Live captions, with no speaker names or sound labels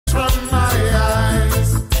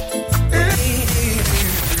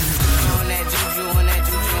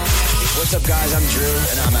What's up, guys? I'm Drew.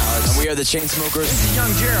 And I'm Alex. And we are the Chainsmokers. This is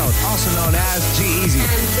Young Gerald, also known as G-Eazy. And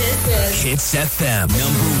this is Hits FM,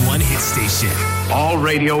 #1 hit station. All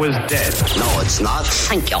radio is dead. No, it's not.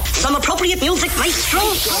 Thank you. Some appropriate music, maestro.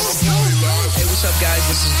 Hey, what's up, guys?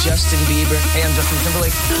 This is Justin Bieber. Hey, I'm Justin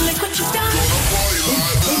Timberlake. Look what you've done.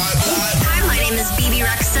 Hi, my name is BB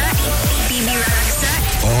Rexa. BB Rexa.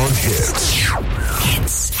 On hits.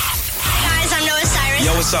 Hits. Hi, guys, I'm Noah Cyrus.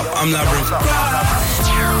 Yo, what's up? I'm Labrin.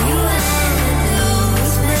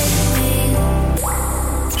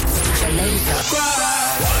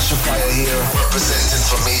 Fire here, representing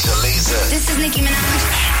for Major Lazer. This is Nicki Minaj.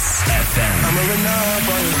 Hits FM. I'm a Renard.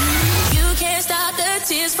 You can't stop the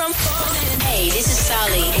tears from falling. Hey, this is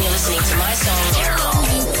Sally, and you're listening to my song,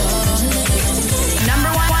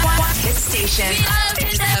 #1 hit station.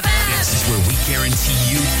 This is where we guarantee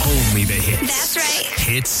you only the hits. That's right.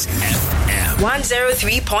 Hits FM.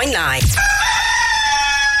 103.9.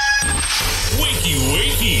 Wakey,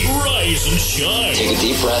 wakey, rise and shine. Take a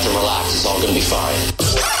deep breath and relax. It's all going to be fine.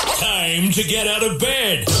 Time to get out of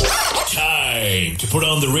bed. Time to put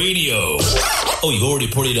on the radio. Oh, you already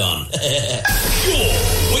put it on. You're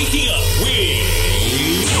waking up with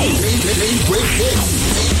Great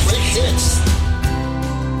hits.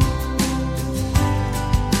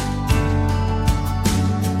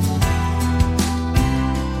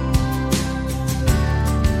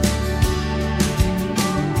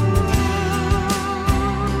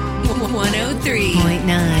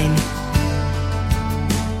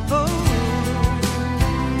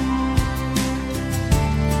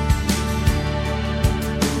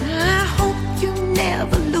 I hope you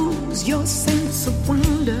never lose your sense of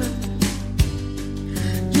wonder.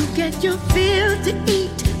 You get your fill to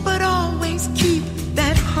eat, but always keep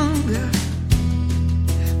that hunger.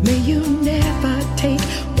 May you never take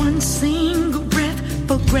one single breath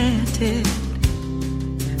for granted.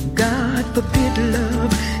 God forbid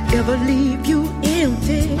love ever leave you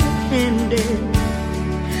empty-handed.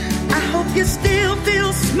 I hope you still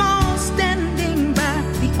feel small standing by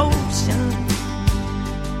the ocean.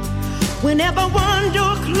 Whenever one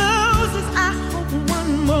door closes, I hope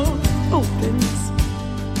one more opens.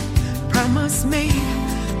 Promise me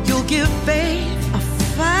you'll give faith a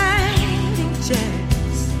fighting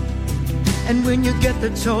chance. And when you get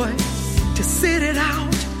the choice to sit it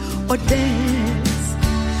out or dance,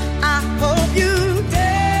 I hope you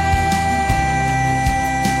dance.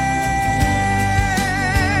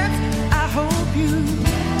 I hope you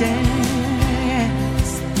dance.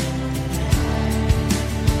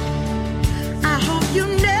 I hope you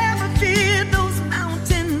never fear those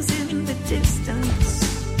mountains in the distance,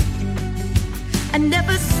 and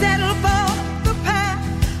never settle for the path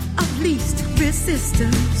of least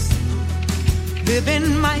resistance. Living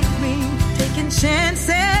might mean taking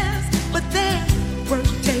chances, but they're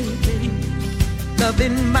worth taking.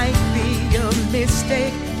 Loving might be a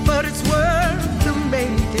mistake, but it's worth the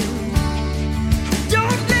making.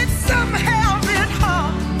 Don't let some hell-bent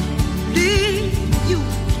heart leave you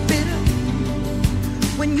bitter.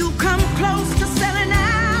 When you come close to selling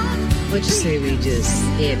out, What you say we just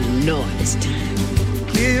ignore this time?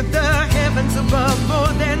 give the heavens above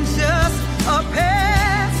more than just a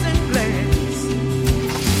passing glance.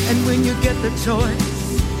 And when you get the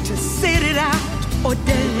choice to sit it out or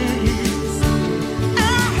dance, I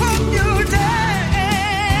hope you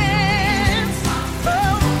dance.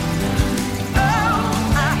 Oh,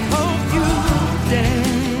 I hope you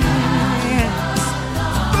dance.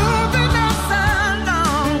 Moving us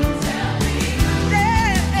along.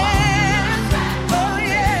 Dance. Oh,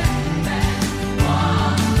 yeah.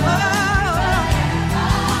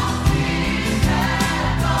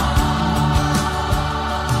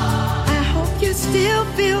 I hope you still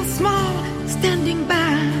feel small standing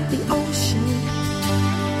by the ocean.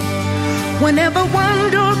 Whenever one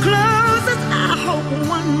door closes, I hope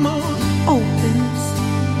one more opens.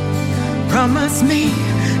 Promise me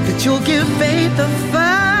that you'll give faith a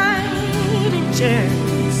fighting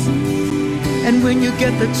chance. And when you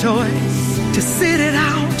get the choice to sit it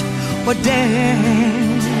out or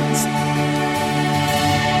dance,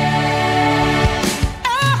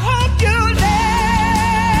 I hope you dance.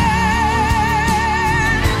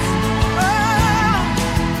 Oh,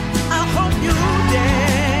 I hope you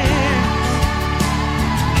dance.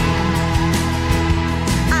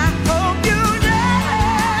 I hope you dance.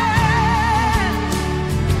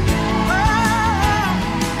 Oh,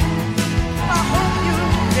 I hope you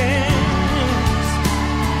dance.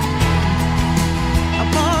 I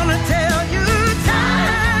wanna tell you time.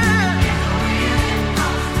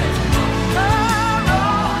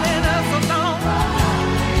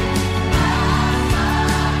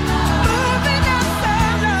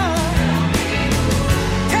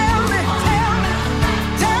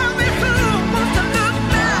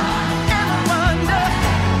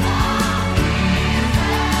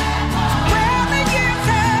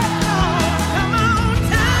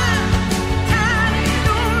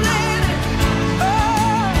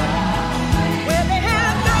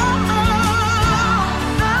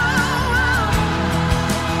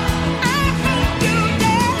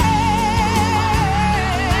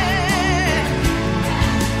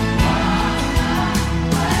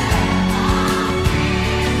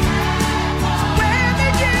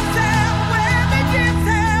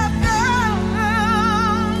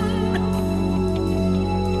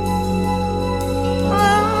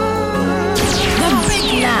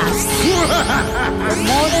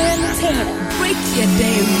 Order and break your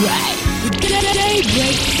day right with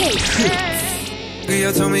Daybreak Hits.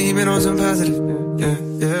 Leo told me he been on some positive. Yeah.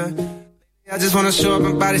 I just wanna show up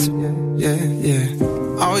and body some. Yeah.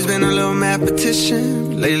 Always been a little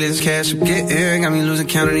mathematician. Lately this cash I'm getting got me losing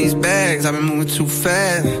count of these bags. I've been moving too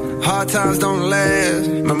fast. Hard times don't last.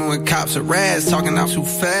 Remember when cops are rats talking out too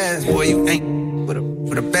fast. Boy, you ain't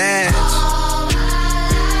with a badge.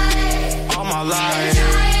 All my life.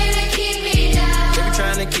 Trying to keep me down. They be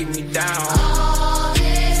trying to keep me down.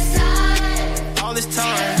 All this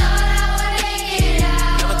time.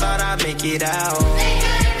 Never thought I'd make it out. They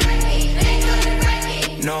couldn't break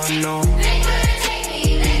me. No. They couldn't take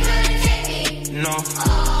me. No.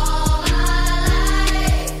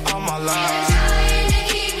 All my life.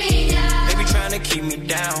 They be trying to keep me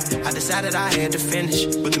down. I decided I had to finish,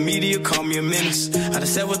 but the media called me a menace. I done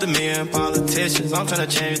sat with the mayor and politicians. I'm trying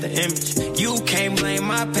to change the image. You can't blame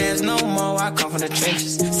my past no more. I come from the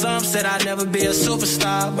trenches. Some said I'd never be a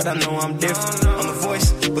superstar, but I know I'm different. I'm the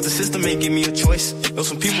voice, but the system ain't give me a choice. Know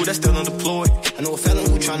some people that still unemployed. I know a felon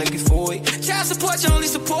who trying to get forward. Child support, your only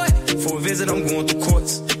support. For a visit, I'm going through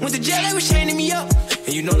courts. Went to jail, they was chaining me up.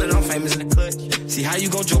 And you know that I'm famous in the clutch. See how you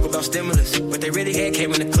gon' joke about stimulus, but they really had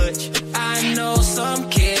came in the clutch. I know some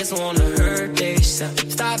kids wanna hurt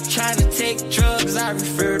themselves. Stop trying to take drugs, I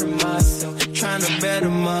refer to myself. Trying to better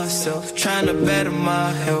myself, trying to better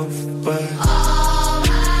my health. But all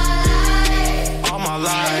my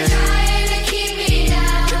life, trying to keep me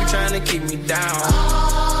down. They be trying to keep me down.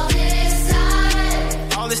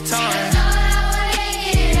 All this time.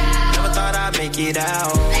 Never thought I'd make it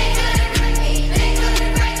out. They couldn't break me.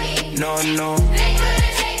 No. They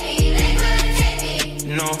couldn't take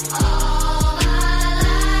me. No.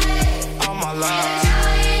 All my life.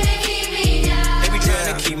 Trying to keep me down. They be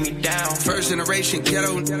trying to keep me down. First generation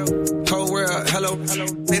ghetto. Cold world, hello.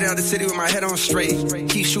 Made it out the city with my head on straight.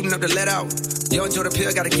 Keep shooting up the let out. Yo, enjoy the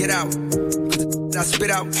pill, gotta get out. I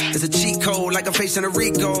spit out. It's a cheat code, like I'm facing a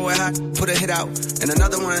Rico. And I put a hit out, and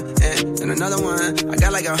another one, and another one. I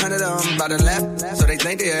got like 100 of them by the left, so they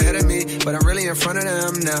think they ahead of me, but I'm really in front of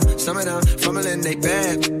them now. Some of them fumbling, they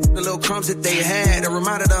bad. The little crumbs that they had, a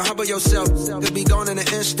reminder to humble yourself. Could be gone in an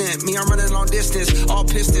instant. Me, I'm running long distance, all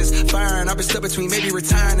pistons firing. I've been stuck between maybe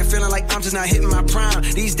retiring and feeling like I'm just not hitting my prime.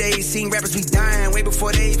 These days, seeing rappers be dying way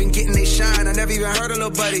before they even getting they shine. I never even heard of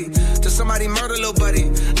Lil Buddy, till somebody murder Lil Buddy.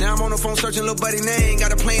 Now I'm on the phone searching Lil Buddy name.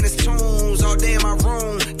 Got a playing his tunes all day in my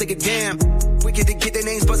room. Thinking, damn, wicked to get their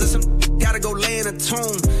names buzzing. Some gotta go lay in a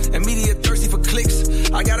tomb. And media thirsty for clicks.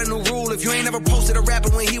 I got a new rule. If you ain't never posted a rapper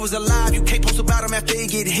when he was alive, you can't post about him after he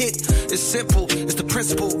get hit. It's simple. It's the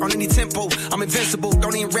principle. On any tempo, I'm invincible.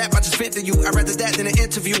 Don't even rap, I just vent to you. I'd rather that than an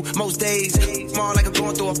interview. Most days, small like I'm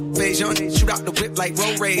going through a phase. Young, shoot out the whip like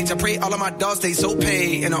road rage. I pray all of my dogs stay so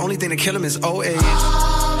paid. And the only thing to kill him is old age.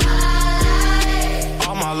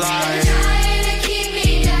 All my life.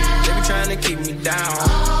 Trying to keep me down.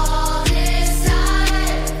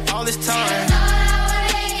 All this time.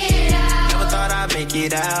 Never thought I'd make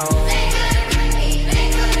it out. They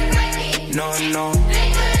couldn't break me. No.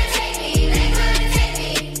 They couldn't take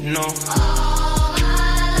me. No.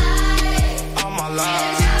 All my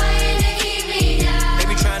life. Trying to keep me down. They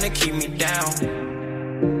be trying to keep me down.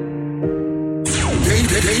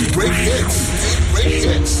 Daybreak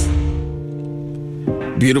Hits.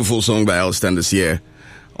 Beautiful song by Elston this year.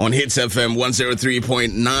 On Hits FM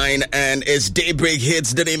 103.9, and it's Daybreak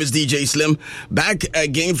Hits. The name is DJ Slim. Back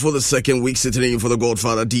again for the second week, sitting in for the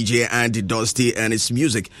Godfather, DJ Andy Dusty, and it's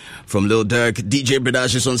music from Lil Durk. DJ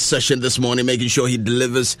Bradash is on session this morning, making sure he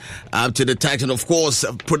delivers up to the tax. And of course,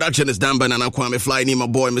 production is done by Nana Kwame Fly, my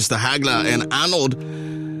boy, Mr. Hagler, and Arnold.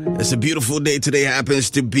 It's a beautiful day today. Happens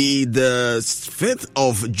to be the 5th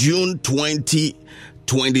of June,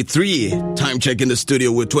 2023. Time check in the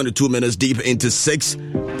studio. We're 22 minutes deep into 6.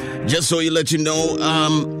 Just so you let you know,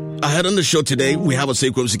 ahead on the show today, we have a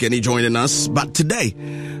Sequim Sikeni joining us. But today,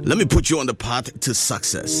 let me put you on the path to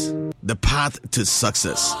success. The path to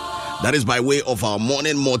success. That is by way of our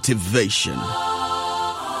morning motivation.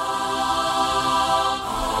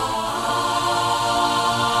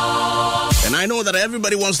 And I know that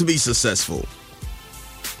everybody wants to be successful.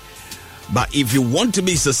 But if you want to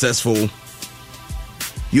be successful,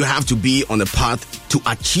 you have to be on a path to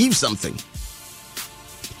achieve something.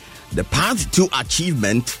 The path to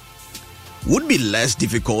achievement would be less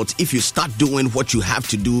difficult if you start doing what you have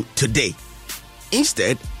to do today,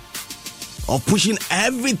 instead of pushing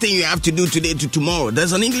everything you have to do today to tomorrow.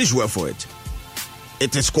 There's an English word for it.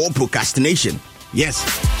 It is called procrastination. Yes.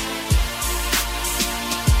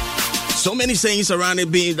 So many sayings around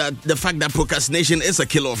it being that the fact that procrastination is a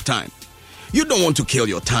killer of time. You don't want to kill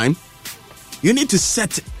your time. you need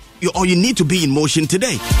to be in motion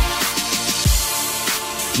today.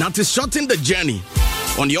 Now, to shorten the journey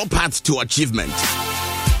on your path to achievement,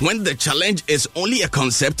 when the challenge is only a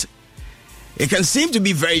concept, it can seem to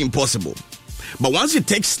be very impossible. But once you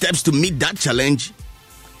take steps to meet that challenge,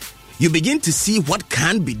 you begin to see what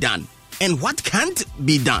can be done and what can't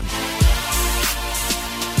be done.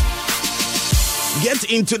 Get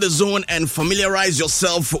into the zone and familiarize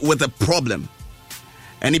yourself with a problem,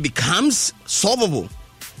 and it becomes solvable.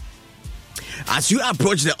 As you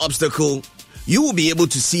approach the obstacle, you will be able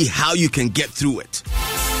to see how you can get through it.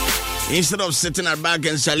 Instead of sitting at back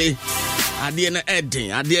and saying,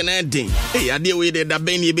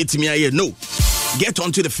 no, get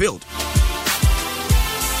onto the field.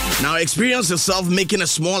 Now experience yourself making a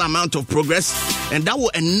small amount of progress, and that will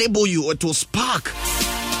enable you, it will spark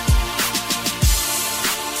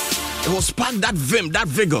that vim, that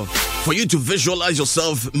vigor for you to visualize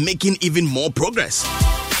yourself making even more progress.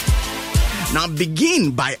 Now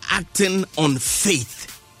begin by acting on faith.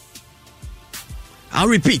 I'll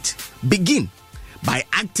repeat, begin by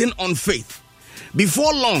acting on faith.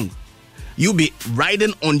 Before long, you'll be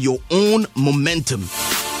riding on your own momentum,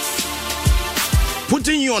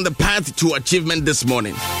 putting you on the path to achievement this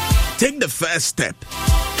morning. Take the first step.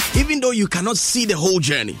 Even though you cannot see the whole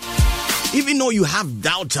journey, even though you have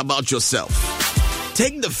doubts about yourself,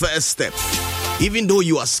 take the first step. Even though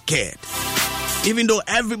you are scared, even though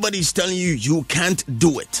everybody is telling you you can't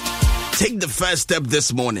do it, take the first step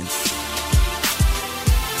this morning.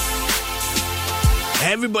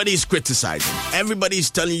 Everybody is criticizing. Everybody is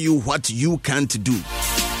telling you what you can't do.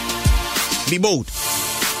 Be bold.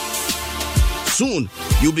 Soon,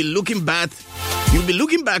 you'll be looking back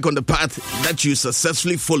on the path that you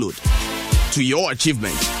successfully followed to your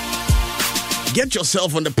achievement. Get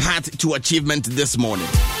yourself on the path to achievement this morning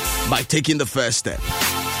by taking the first step.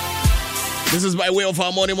 This is by way of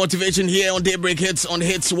our morning motivation here on Daybreak Hits on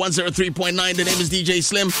Hits 103.9. The name is DJ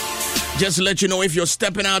Slim. Just to let you know, if you're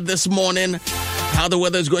stepping out this morning, how the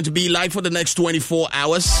weather is going to be like for the next 24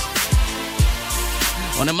 hours.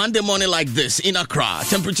 On a Monday morning like this in Accra,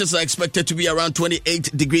 temperatures are expected to be around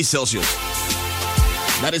 28 degrees Celsius.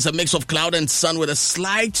 That is a mix of cloud and sun with a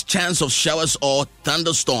slight chance of showers or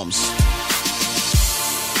thunderstorms.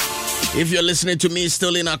 If you're listening to me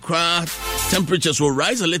still in Accra, temperatures will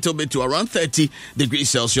rise a little bit to around 30 degrees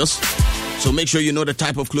Celsius. So make sure you know the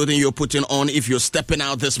type of clothing you're putting on if you're stepping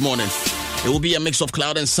out this morning. It will be a mix of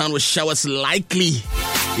cloud and sun with showers likely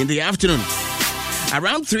in the afternoon.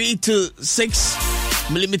 Around 3 to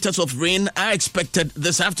 6 millimeters of rain are expected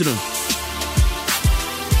this afternoon.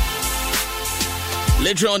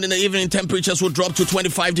 Later on in the evening, temperatures will drop to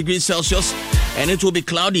 25 degrees Celsius and it will be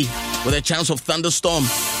cloudy with a chance of thunderstorm.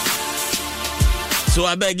 So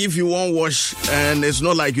I beg, if you won't wash and it's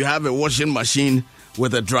not like you have a washing machine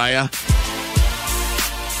with a dryer,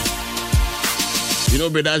 you know,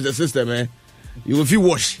 but that's the system, eh? You if you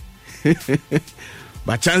wash.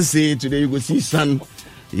 By chance today you will see sun.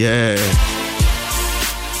 Yeah.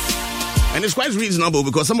 And it's quite reasonable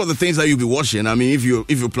because some of the things that you'll be washing, I mean, if you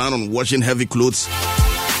plan on washing heavy clothes,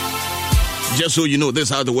 just so you know, this is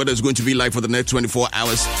how the weather is going to be like for the next 24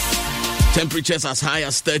 hours. Temperatures as high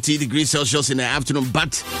as 30 degrees Celsius in the afternoon,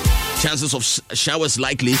 but chances of showers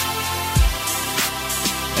likely.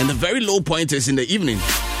 And the very low point is in the evening,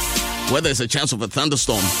 where there's a chance of a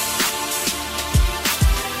thunderstorm.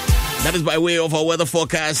 That is by way of our weather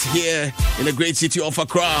forecast here in the great city of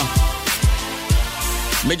Accra.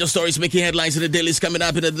 Major stories making headlines in the dailies coming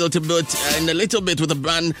up in a little bit with the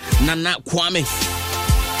brand Nana Kwame.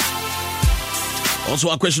 Also,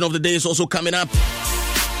 our question of the day is also coming up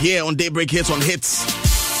here on Daybreak Hits on Hits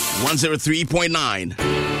 103.9.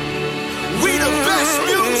 We the best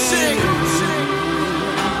music.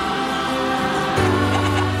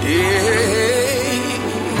 Yeah.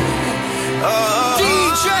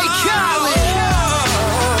 DJ Khaled.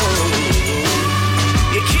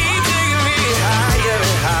 You keep taking me higher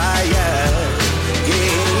and higher. Yeah.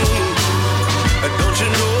 Don't you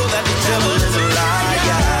know that the devil is a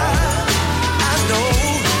liar? I know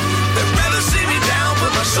they'd rather see me down,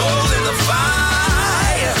 put my soul in the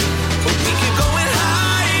fire. But we keep going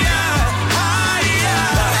higher, higher.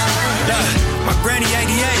 My granny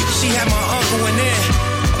 88, she had my uncle in there.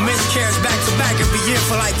 Miscarriage back to back every year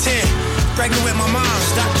for like 10. Pregnant with my mom,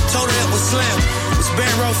 doctor told her it was slim. Was bed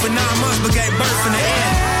row for 9 months, but gave birth in the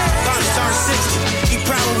end. Father turned 60, he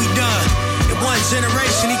proud what we done. In one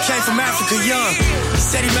generation, he came from Africa young. He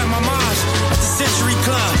said he met my mom's at the Century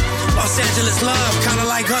Club. Los Angeles love, kinda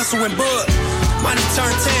like Hustle and Bud. Money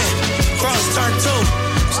turned 10, cross turned 2.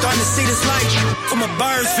 Starting to see this light from a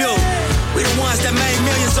bird's view. We the ones that made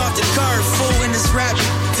millions off the curve, fool in this rap.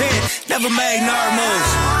 Never made nerd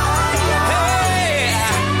moves. Hey,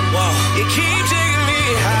 whoa. You keep taking me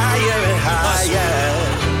higher and higher.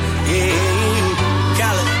 Yeah,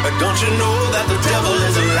 Khaled. But don't you know that the devil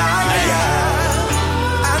is a liar?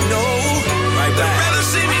 I know. Right back. They'd rather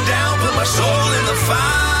see me down, put my soul in the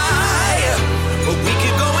fire. But we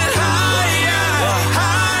keep going higher,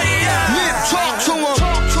 higher. Yeah, talk to him.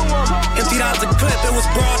 Emptied out the clip, it was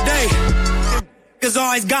broad day. Cause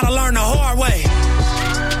always gotta learn the hard way.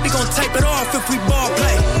 We gon' tape it off if we ball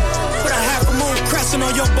play. Put a half a moon crescent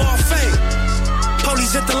on your ball fade.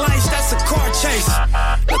 Police hit the lights, that's a car chase.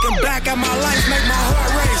 Looking back at my life, make my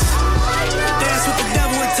heart race. Dance with the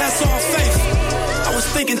devil and test all faith. I was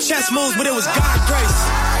thinking chess moves, but it was God grace.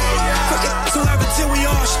 Crooked to ever till we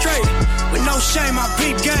all straight. With no shame, I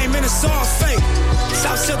beat game and it's all fake.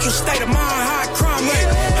 South Central state of mind, high crime rate.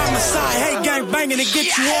 Homicide, hate gang banging to get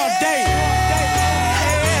you all day.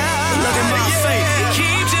 Look at my face.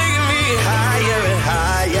 Keep taking me higher and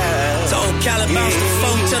higher. Told Khaled bounce the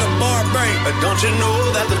phone to the bar break. But don't you know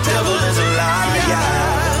that the devil is a liar?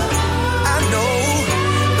 I know.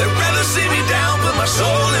 They'd rather see me down, put my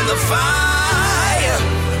soul in the fire.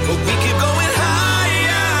 But we keep going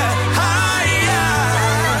higher, higher.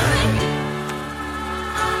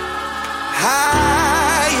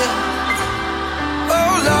 Higher.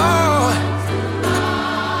 Oh Lord.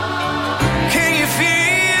 Can you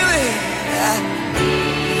feel it?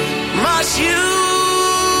 My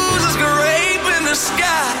shoes is scraping the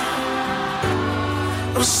sky.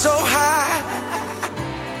 I'm so high.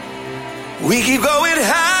 We keep going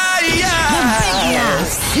higher.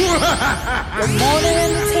 Good morning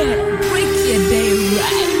entertainment. Break your day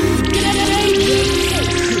right.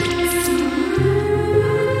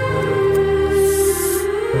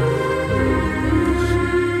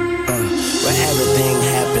 With everything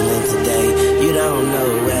happening today, you don't know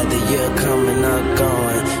whether you're coming or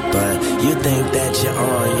going, but you think that you're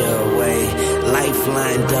on your way. Life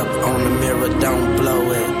lined up on the mirror, don't blow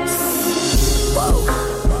it. Whoa.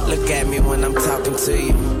 Look at me when I'm talking to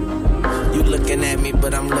you. You looking at me,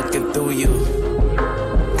 but I'm looking through you.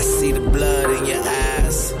 I see the blood in your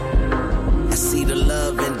eyes. I see the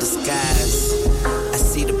love in disguise. I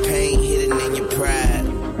see the pain hidden in your pride.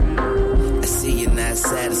 I see you're not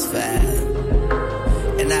satisfied.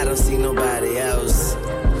 And I don't see nobody else.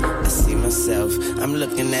 I see myself. I'm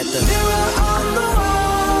looking at the mirror on the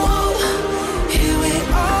wall. Here we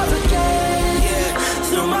are again. Yeah.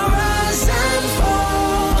 Through my rise and fall.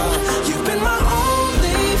 You've been my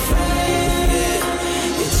only friend. Yeah.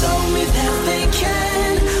 You told me that they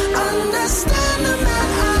can understand the man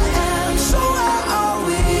I am. So why are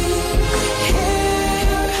we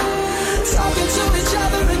here? Talking to each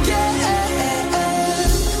other again.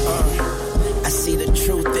 I see the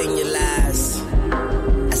truth in your lies.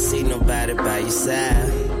 I see nobody by your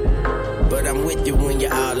side. But I'm with you when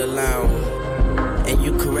you're all alone. And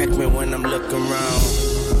you correct me when I'm looking wrong.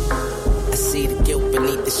 I see the guilt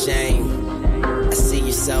beneath the shame. I see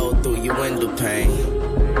your soul through your window pane.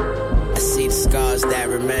 I see the scars that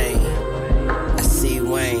remain. I see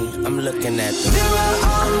Wayne, I'm looking at the mirror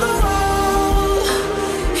on the wall.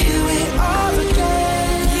 Here we are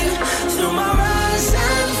again. Yeah. Through my rise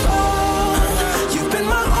and fall. You've been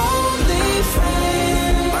my only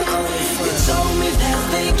friend. You told me that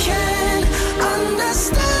they can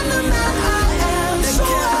understand the man I am. So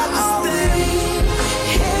why are we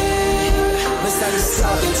here?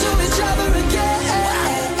 Talking to each other again.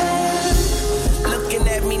 Looking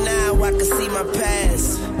at me now, I can see my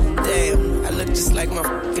past. Damn, I look just like my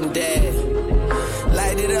fucking dad.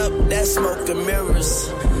 Light it up, that's smoke and mirrors.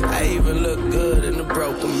 I even look good in the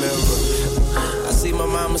broken mirror. I see my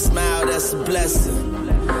mama smile, that's a blessing.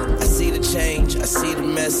 I see the change, I see the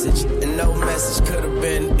message. And no message could have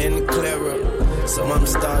been any clearer. So I'm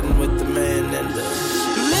starting with the man and the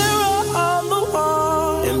mirror on the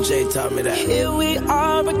wall. MJ taught me that. Here we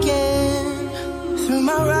are again. Through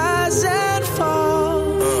my rise and fall.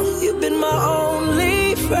 You've been my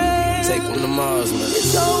only friend. Take them to Mars, man. You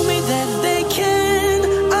told me that they can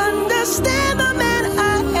understand the man I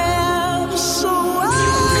am. So why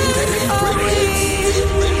are we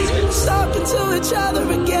talking to each other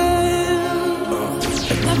again?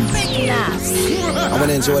 I want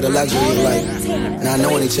to enjoy the luxury of like not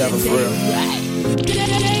knowing each other for real.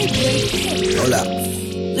 Hold up.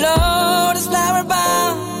 Lord is flower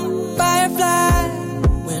bound, firefly.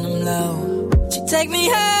 When I'm low, she take me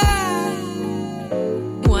high.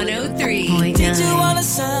 103.9. Teach you all the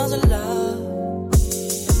sounds of love.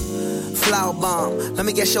 flower bomb. Let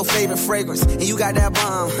me guess your favorite fragrance, and you got that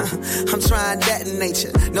bomb. I'm trying that in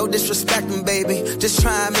nature. No disrespecting, baby. Just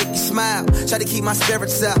try and make you smile. Try to keep my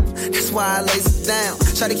spirits up. That's why I lays it down.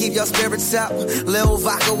 Try to keep your spirits up. Lil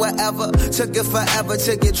vodka, whatever. Took it forever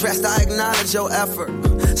to get dressed. I acknowledge your effort,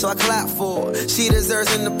 so I clap for her. She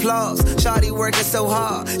deserves an applause. Shawty working so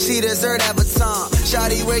hard. She deserves that baton.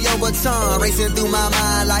 Shawty, wear your baton. Racing through my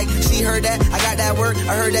mind like she heard that. I got that work.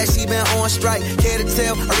 I heard that she been on strike. Care to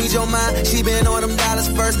tell? I read your mind. She been on them dollars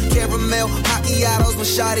first. Caramel, macchiatos when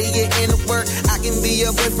Shawty get into work. I can be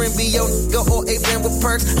your boyfriend, be your nigga, or a friend with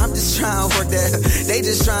perks. I'm just trying to work that. They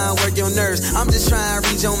just trying to work your nerves. I'm just trying to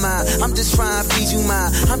read your mind. I'm just trying to feed you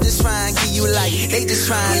mine. I'm just trying to give you life. They just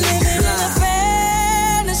trying to leave you blind.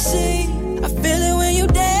 Fantasy. I feel it when you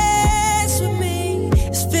dance with me.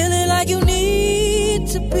 It's feeling like you need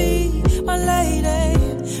to be my lady,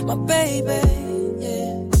 my baby.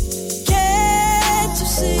 Yeah. Can't you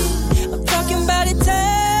see? I'm talking about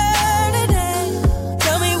eternity.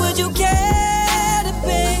 Tell me, would you care to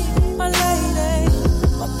be my lady,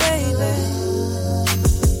 my baby?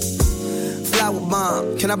 Flower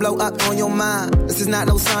bomb, can I blow up on your mind? This is not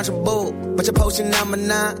no Sandra Bull, but your potion number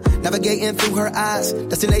 9. Navigating through her eyes,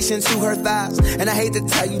 destination to her thighs. And I hate to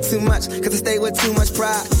tell you too much, cause I stay with too much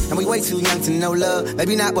pride. And we way too young to know love.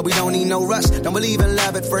 Maybe not, but we don't need no rush. Don't believe in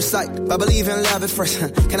love at first sight, but believe in love at first.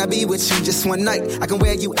 Can I be with you just one night? I can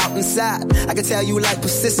wear you out inside. I can tell you like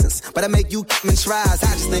persistence, but I make you come in tries.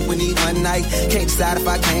 I just think we need one night. Can't decide if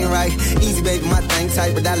I can't right. Easy baby, my thing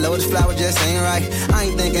tight, but that lotus flower just ain't right. I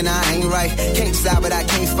ain't thinking I ain't right. Can't decide, but I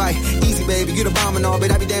can't fight. Easy baby, you the bomb and all,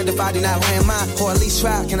 but I be damned if I do not land mine. Or at least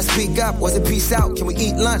try. Can I speak up? Was it peace out? Can we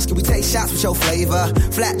eat lunch? Can we take shots with your flavor?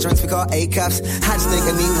 Flat drinks we call A-cups. I just think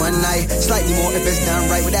I need one night. Slightly more if it's done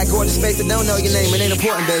right. With that gorgeous face that don't know your name, it ain't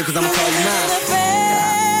important, babe, cause I'ma call you mine.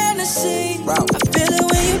 Fantasy. I feel it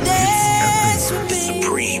when you dance with me.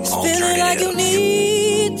 It's feeling like you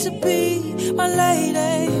need to be my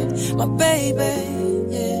lady, my baby.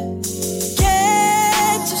 Yeah.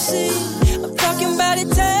 Can't you see? I'm talking about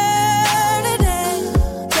eternity.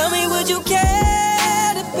 Tell me, would you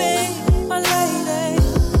care to be my lady,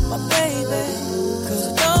 my baby? Cause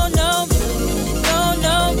you don't know me,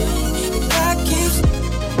 if I keep.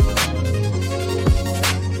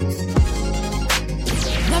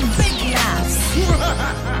 The big laughs.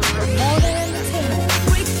 More than entertainment.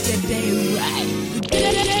 Break your day right.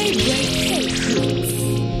 Daybreak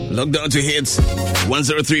hits. Look down to hits.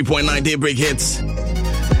 103.9 Daybreak Hits.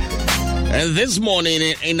 And this morning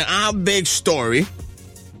in our big story,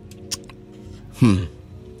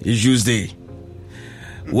 it's Tuesday.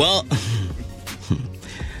 Well,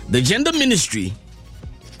 the gender ministry,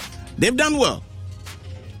 they've done well.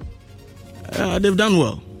 They've done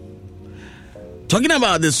well. Talking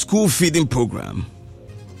about the school feeding program,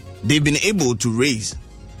 they've been able to raise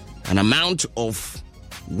an amount of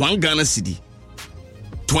 1 Ghana cedi,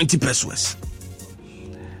 20 pesos.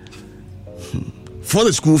 For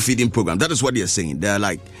the school feeding program, that is what they're saying. They're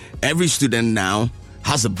like, every student now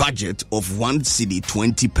has a budget of 1 cedi,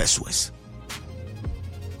 20 pesos.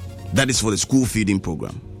 That is for the school feeding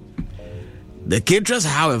program. The caterers,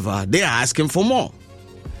 however, they are asking for more.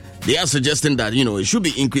 They are suggesting that, it should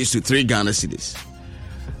be increased to 3 Ghana cedis.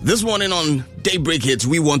 This morning on Daybreak Hits,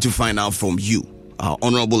 we want to find out from you, our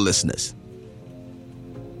honorable listeners.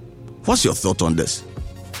 What's your thought on this?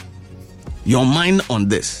 Your mind on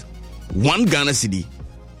this? 1 Ghana cedi,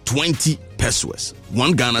 20 pesos.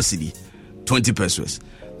 1 Ghana cedi, 20 pesos.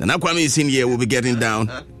 The Nakwame is in here. We'll be getting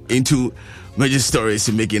down into major stories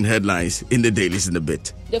and making headlines in the dailies in a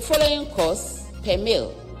bit. The following cost per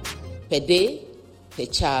meal, per day, per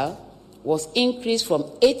child was increased from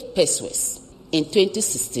 8 pesos in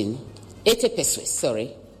 2016, 80 pesos,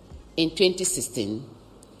 in 2016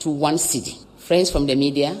 to 1 cedi. Friends from the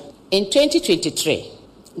media, in 2023,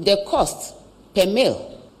 the cost per meal,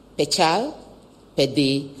 per child, per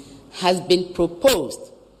day has been proposed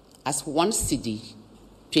as 1 cedi,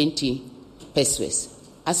 20 pesos,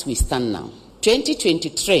 as we stand now.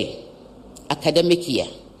 2023 academic year,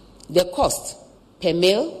 the cost per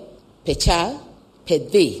meal, per child, per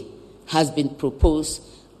day has been proposed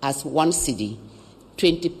as 1 cedi,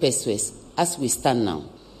 20 pesos, as we stand now.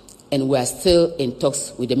 And we are still in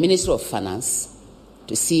talks with the Ministry of Finance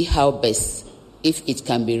to see how best, if it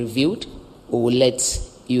can be reviewed, we will let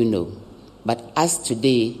you know. But as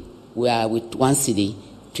today, we are with 1 cedi,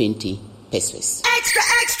 20 pesos. Extra,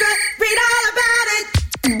 extra, read all about it.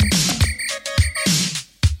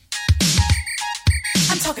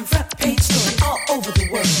 I'm talking front page story all over the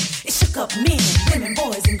world. It shook up men, women,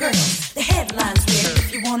 boys, and girls. The headlines read,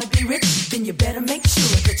 if you want to be rich, then you better make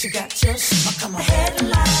sure that you got your shit. Oh, come on. The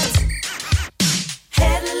headlines.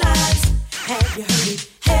 you heard it.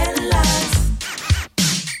 Headlines.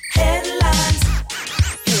 Headlines.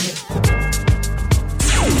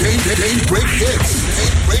 Hit it. Daybreak hits.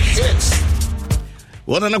 Daybreak hits.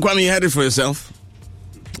 Well, then, Kwame, you had it for yourself.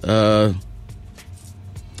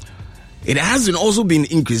 It hasn't also been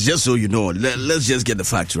increased, just so you know. Let's just get the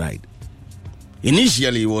facts right.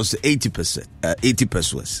 Initially, it was 80 pesos.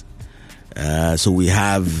 So we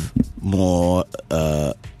have more,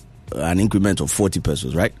 an increment of 40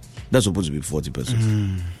 pesos, right? That's supposed to be 40 pesos.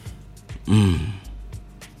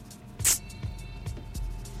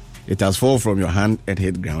 It has fallen from your hand and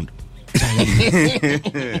hit ground.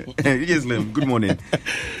 Yes, Lim. Good morning.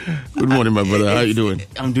 Good morning, my brother. How you doing?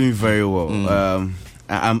 I'm doing very well.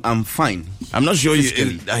 I'm fine. I'm not sure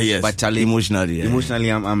yes, but Charlie,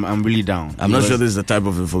 emotionally, I'm really down. I'm not sure this is the type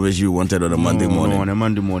of information you wanted on a Monday morning. No, on a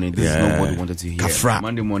Monday morning, this is not what we wanted to hear. Kafra.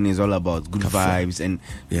 Monday morning is all about good vibes and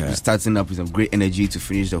starting up with some great energy to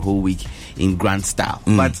finish the whole week in grand style.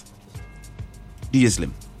 But DJ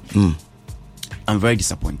Slim, I'm very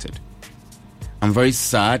disappointed. I'm very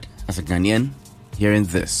sad as a Ghanaian hearing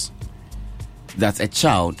this, that a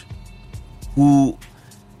child who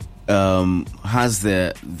has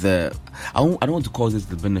the I don't want to call this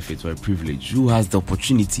the benefit or a privilege, who has the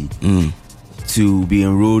opportunity to be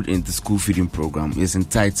enrolled in the school feeding program is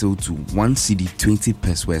entitled to 1 cedi 20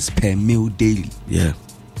 pesos per meal daily. Yeah.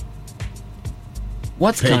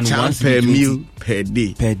 What per can child, 1 per meal per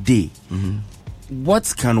day? Per day.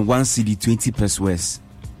 What can 1 cedi 20 pesos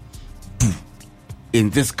do in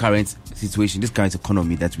this current situation, this current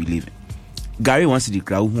economy that we live in? Gary 1 cedi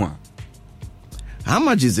crowd. How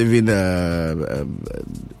much is even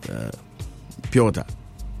pure water?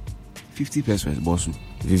 50 pesos, boss.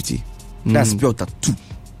 50. That's pure water 2.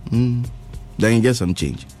 Then you get some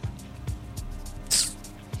change.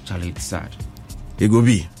 Charlie, it's sad. It will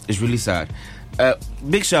be. It's really sad.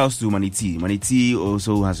 Big shouts to Maniti. Maniti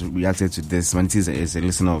also has reacted to this. Maniti is a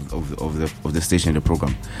listener of the station, the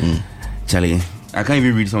program. Charlie, I can't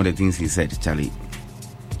even read some of the things he said. Charlie,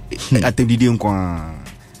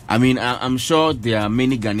 I mean, I'm sure there are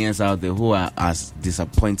many Ghanaians out there who are as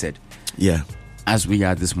disappointed, as we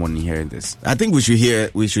are this morning hearing this. I think we should hear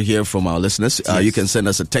from our listeners. Yes. You can send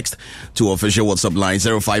us a text to official WhatsApp line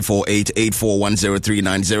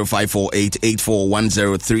 0548-841039,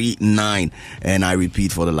 0548-841039, and I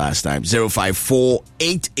repeat for the last time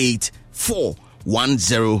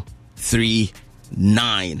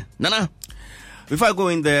 0548-841039. Nana. Before I go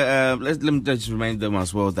in there, let me just remind them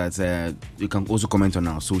as well that you can also comment on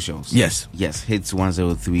our socials. Yes. Hits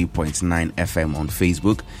 103.9 FM on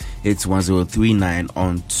Facebook. Hits 1039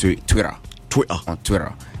 on Twitter. On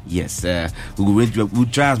Twitter. Yes. We'll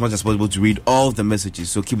try as much as possible to read all the messages,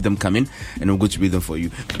 so keep them coming, and we'll go to read them for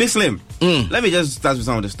you. Big Slim, let me just start with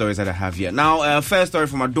some of the stories that I have here. Now, first story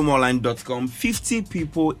from adomonline.com. 50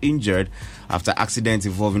 people injured after accident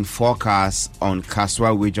involving 4 cars on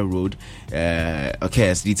Kaswa Wager Road.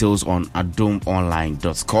 Details on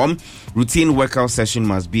adomonline.com. Routine workout session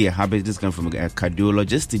must be a habit. This comes from a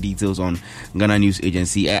cardiologist. The details on Ghana News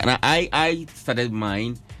Agency. And I started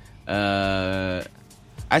mine. I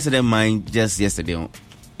started mine just yesterday.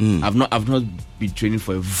 I've not been training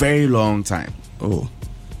for a very long time. Oh,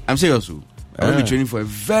 I'm serious. I've been training for a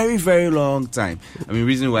very, very long time. I mean,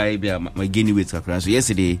 reason why my gaining weight. So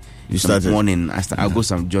yesterday, you started morning. I'll go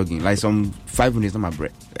some jogging, like some 5 minutes on my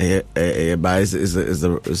breath. But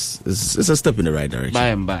it's a step in the right direction. By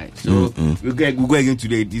and by. So we'll go again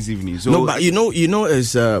today, this evening. So no, but you know,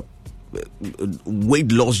 it's a weight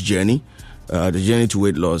loss journey. The journey to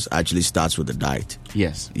weight loss actually starts with the diet.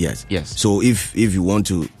 Yes. So if you want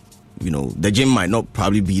to, the gym might not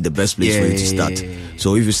probably be the best place for you to start.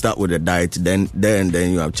 So if you start with a diet, then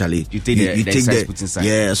you actually you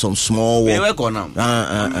take some small walk.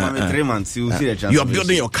 3 months, you see the chance. You are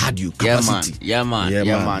building your cardio capacity. Yeah,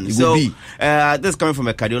 man. So this is coming from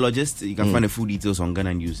a cardiologist. You can find the full details on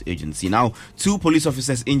Ghana News Agency. Now, 2 police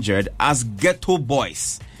officers injured as ghetto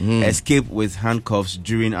boys escape with handcuffs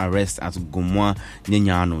during arrest at Gomwa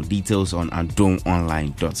Nyanyano. Details on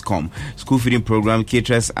adomonline.com. School feeding program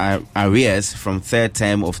caters arrears from 3rd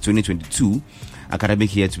term of 2022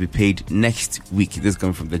 academic year to be paid next week. This is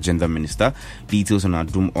coming from the gender minister. Details on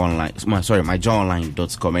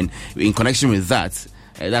myjoyonline.com. And in connection with that,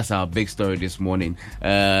 that's our big story this morning.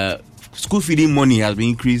 School feeding money has been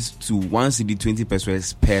increased to 1 cedi 20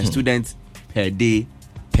 pesos per student per day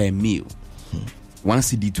per meal. 1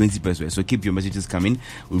 CD, 20 pesos. So keep your messages coming.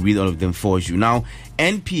 We'll read all of them for you. Now,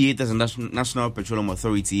 NPA, that's the National Petroleum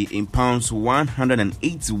Authority, impounds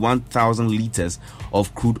 181,000 liters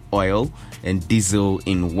of crude oil and diesel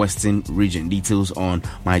in Western region. Details on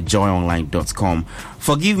myjoyonline.com.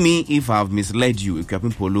 Forgive me if I've misled you.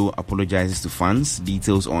 Equipping Polo apologizes to fans.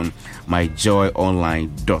 Details on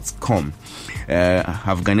myjoyonline.com.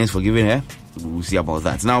 Have Ghanaians forgiven her? We'll see about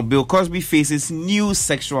that. Now, Bill Cosby faces new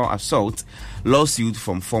sexual assault lawsuit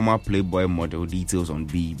from former Playboy model. Details on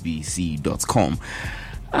bbc.com.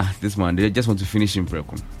 This man, they just want to finish him.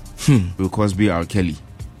 Bill Cosby, R. Kelly,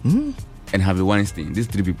 and Harvey Weinstein. These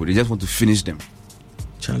three people, they just want to finish them.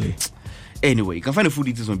 Charlie. Anyway, you can find the full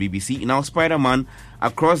details on BBC. Now, Spider-Man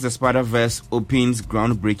Across the Spider-Verse opens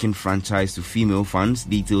groundbreaking franchise to female fans.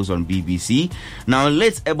 Details on BBC. Now,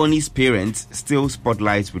 late Ebony's parents still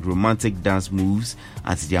spotlights with romantic dance moves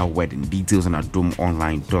at their wedding. Details on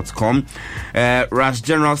adomonline.com. Ras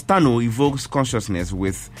General Stano evokes consciousness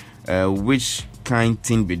with which kind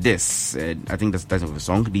thing be this? I think that's the title of the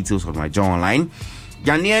song. Details on my Joy Online.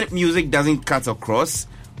 Ghanaian music doesn't cut across.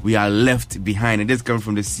 We are left behind. And this comes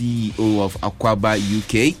from the CEO of Aquaba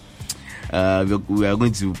UK. We are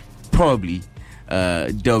going to probably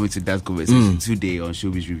delve into that conversation today on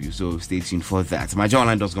Showbiz Review. So stay tuned for that.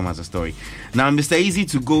 MyJoyOnline.com has a story. Now, Mr. Easy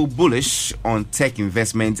to go bullish on tech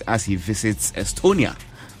investment as he visits Estonia.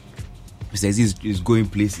 Mr. Easy is going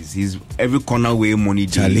places. He's every corner where money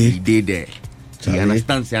he did there. He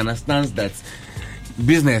understands that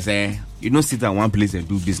business, you don't sit at one place and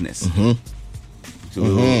do business.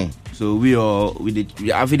 So we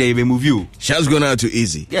after they even move you. Shouts going out to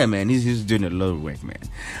Easy. Yeah, man, he's doing a lot of work, man.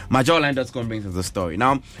 MyJoyline.com brings us the story.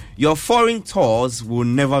 Now, your foreign tours will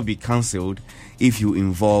never be cancelled if you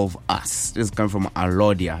involve us. This comes from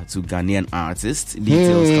Alordia to Ghanaian artists.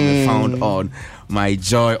 Details can be found on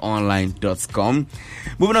myjoyonline.com.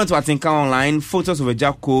 Moving on to Atinka Online, photos of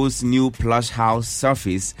Ejako's new plush house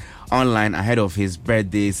surface online ahead of his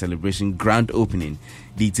birthday celebration grand opening.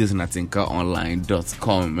 Details on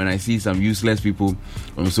atinkaonline.com. When I see some useless people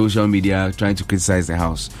on social media trying to criticize the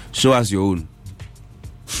house, show us your own.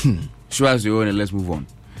 Show us your own and let's move on.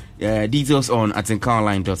 Details on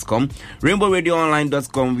atinkaonline.com.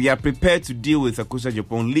 RainbowRadioOnline.com. We are prepared to deal with Akusa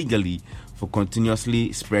Japan legally for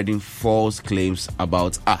continuously spreading false claims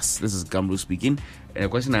about us. This is Gamro speaking. And the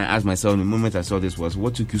question I asked myself the moment I saw this was,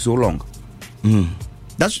 what took you so long?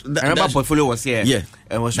 That portfolio was here. Yeah.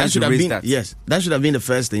 And was that should have been that. Yes. That should have been the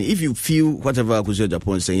first thing. If you feel whatever Akusa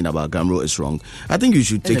Japan is saying about Gamro is wrong, I think you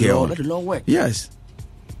should take care of it. Let the law work. Yes.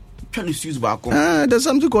 Trying to use back on. There's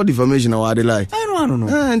something called defamation or they lie. I don't know.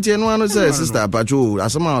 And Tianuano says, Sister Patrol,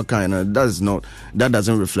 as somehow kind of that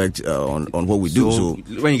doesn't reflect on what we do. So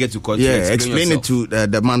when you get to court, explain it to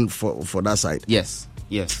the man for that side. Yes.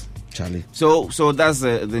 Charlie. So that's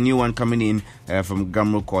the new one coming in from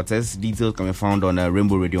Gamro Cortez. Details can be found on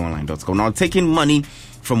RainbowRadioOnline.com. Now, taking money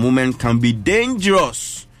from women can be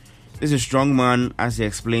dangerous. This is a strong man as he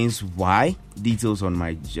explains why. Details on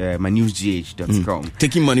my newsgh.com.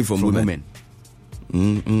 Taking money from women.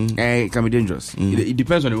 It can be dangerous. It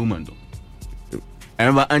depends on the woman, though. I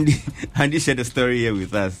remember Andy shared a story here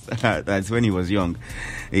with us. That's when he was young.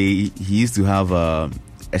 He used to have a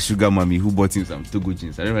sugar mommy who bought him some Togo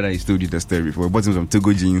jeans. I don't know whether he told you the story before. He bought him some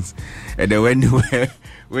Togo jeans. And then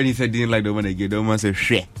when he said he didn't like the woman again, the woman said,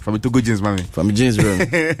 "Share from a Togo jeans, mommy." From a jeans, bro.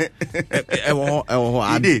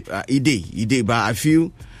 He did. But I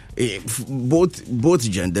feel both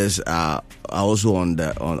genders are also on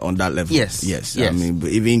that level. Yes. I mean,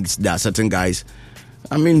 even there are certain guys.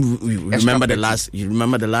 I mean, remember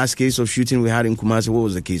the last case of shooting we had in Kumasi? What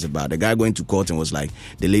was the case about? The guy going to court and was like,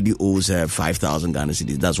 the lady owes her 5,000 Ghana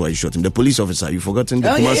cedis. That's why he shot him. The police officer, you forgotten the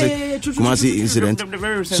Kumasi incident?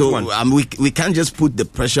 We can't just put the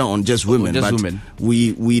pressure on just women,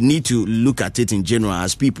 we need to look at it in general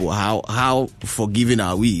as people. How forgiving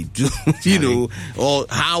are we? Or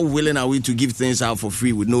how willing are we to give things out for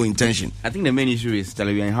free with no intention? I think the main issue is that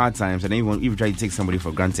we're in hard times, and even if you try to take somebody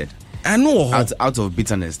for granted. I know. Out of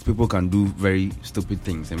bitterness, people can do very stupid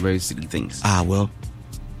things and very silly things. Well.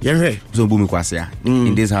 Yeah, right. So,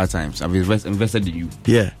 in these hard times, I've invested in you.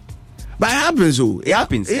 Yeah. But it happens, though. It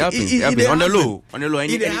happens. On the low. And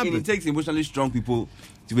it takes emotionally strong people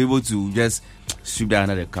to be able to just sweep that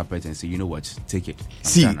under the carpet and say, you know what, take it.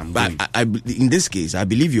 I'm done. In this case, I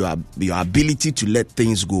believe your ability to let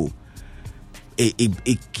things go,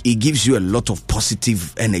 it gives you a lot of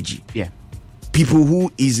positive energy. Yeah. People who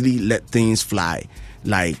easily let things fly,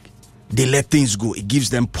 like they let things go. It gives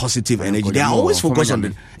them positive energy. They are always focused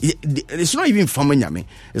on it's not even family.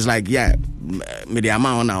 It's like, maybe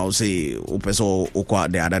I'll say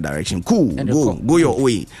the other direction. Cool, go your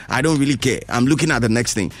way. I don't really care. I'm looking at the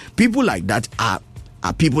next thing. People like that are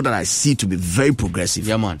people that I see to be very progressive.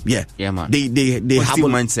 Yeah, man. Yeah, man. They positive have a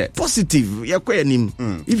mindset. Positive.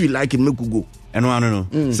 If you like it, make you go. I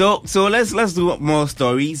don't know. So let's do more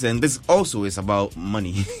stories, and this also is about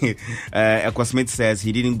money. Ekwa Smith says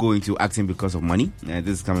he didn't go into acting because of money. This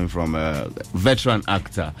is coming from a veteran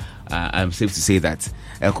actor. I'm safe to say that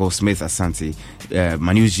Ekwa Smith Asante,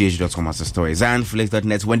 manewsgh.com has a story.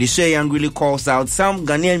 ZionFlix.net. When the Shey angrily calls out some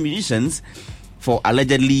Ghanaian musicians for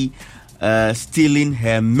allegedly stealing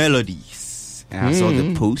her melodies. I saw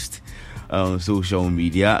the post on social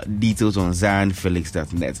media. Details on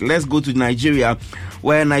ZionFelix.net. Let's go to Nigeria,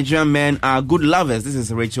 where Nigerian men are good lovers. This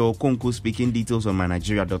is Rachel Konko speaking. Details on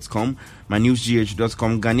mynigeria.com,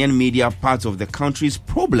 mynewsgh.com. Ghanaian media part of the country's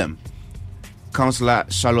problem. Councillor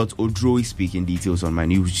Charlotte Odroi speaking. Details on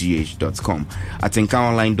mynewsgh.com.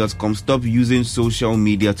 Atenkaonline.com. Stop using social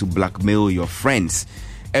media to blackmail your friends.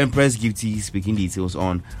 Empress Gifty speaking. Details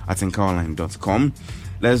on atenkaonline.com.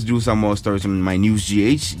 Let's do some more stories on My News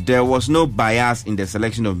GH. There was no bias in the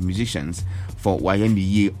selection of musicians for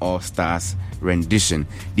YMBA All Stars rendition.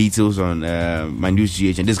 Details on My News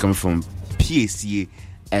GH, and this is coming from PACA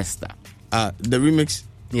Esther. The remix,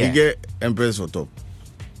 you get Empress for top.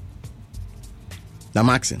 The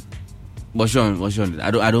Maxin. What's on?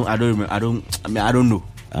 I don't remember. I don't know. I don't know.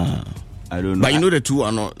 But you know the two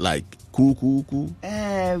are not like cool.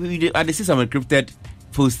 I see some encrypted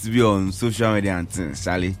posts to be on social media and things,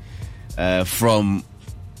 Charlie, from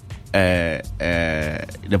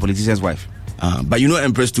the politician's wife. But you know,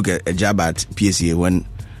 Empress took a jab at PSA when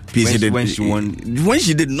she won. When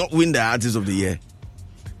she did not win the Artist of the Year.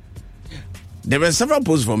 There were several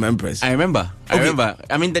posts from Empress. I remember. I mean,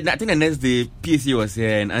 I think the next day PSA was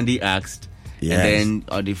here and Andy asked. Yes. And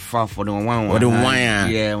then the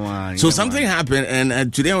one. Yeah, man. So something happened,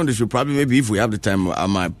 and today on the show, probably maybe if we have the time, I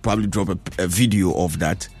might probably drop a video of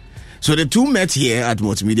that. So the two met here at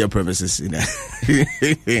multimedia premises.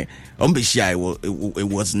 It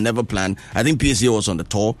was never planned. I think PSA was on the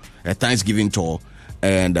tour, a Thanksgiving tour,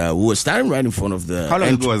 and we were standing right in front of the. How long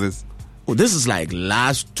ago was this? Oh, this is like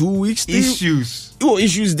last 2 weeks. Issues.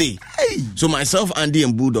 Issues day. Hey. So myself, Andy,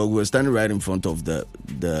 and Bulldog were standing right in front of the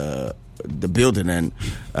building, and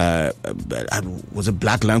was a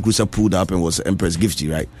black Land Cruiser pulled up and was Empress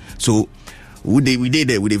Gifty, right? So we did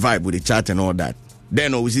there with the vibe, with the chat and all that.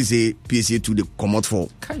 Then obviously say PSA 2 they come out for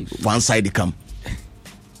one side they come.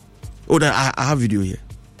 I have video here.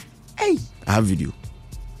 Hey, I have video.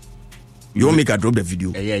 You want me to drop the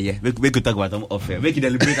video? Yeah. We could talk about them off air. We can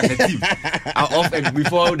deliberate as a team. Off air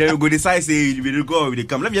before they will go decide say we will go or we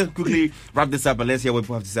come. Let me just quickly wrap this up and let's hear what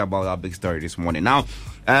we have to say about our big story this morning. Now,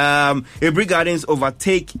 Ebri Gardens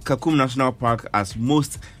overtake Kakum National Park as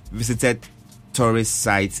most visited tourist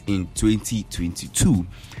sites in 2022.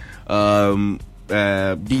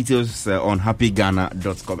 Details on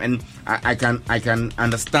happyghana.com, and I can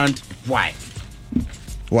understand why.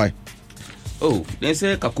 Why? Oh, they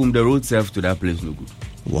say Kakum, the road self to that place no good.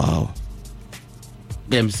 Wow.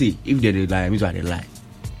 Them see if they lie, means why they lie.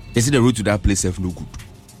 They say the road to that place self no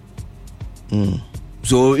good.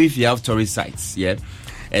 So if you have tourist sites,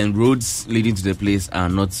 and roads leading to the place are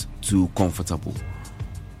not too comfortable,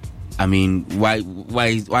 I mean, why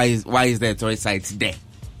is there a tourist site there?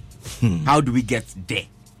 How do we get there?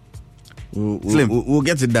 We'll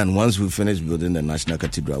get it done once we finish building the National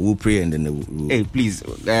Cathedral. We'll pray and then we'll... Hey, please,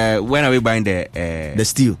 when are we buying the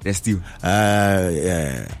steel? The steel.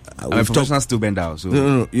 I'm a professional steel bender. So.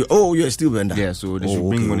 No. You're a steel bender. Yeah, so they should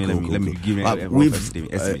bring money. Let me give me a rough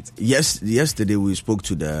estimate. Yesterday we spoke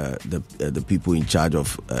to the people in charge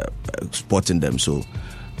of spotting them. So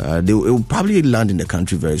it will probably land in the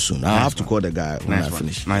country very soon. I'll have to call the guy when I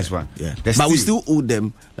finish. Nice one. Yeah. But we still owe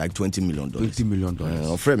them like $20 million. $20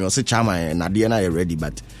 million. Friend, I say Chama and Adiana are ready,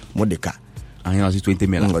 but Modeka. And he was 20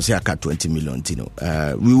 million. I say I got 20 million.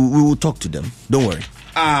 We will talk to them. Don't worry.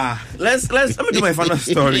 Let me do my final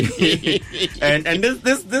story. and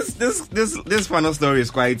this final story is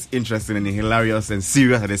quite interesting and hilarious and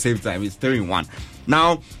serious at the same time. It's 3 in 1.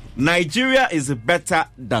 Now, Nigeria is better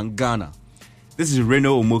than Ghana. This is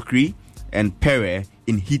Reno Omokri and Pere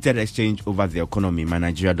in heated exchange over the economy.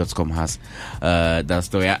 MyNigeria.com has that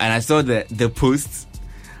story. And I saw the posts,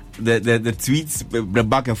 the tweets, the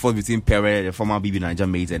back and forth between Pere, the former BB Niger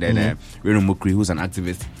mate, and then Reno Omokri, who's an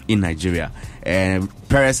activist in Nigeria. And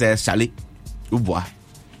Pere says, Charlie,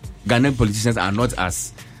 Ghanaian politicians are not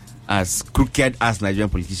as crooked as Nigerian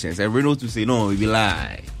politicians. And Reno to say, no, we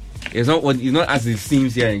lie. It's not as it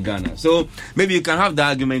seems here in Ghana. So maybe you can have the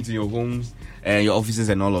argument in your homes and your offices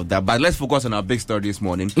and all of that. But let's focus on our big story this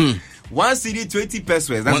morning. 1 cedi 20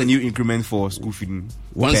 pesos. That's a new increment for school feeding.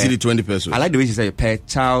 1 cedi 20 pesos. I like the way she said per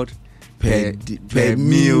child, per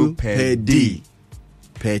meal, per day.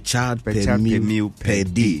 Per child, per meal, per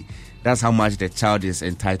day. That's how much the child is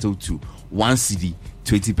entitled to. 1 cedi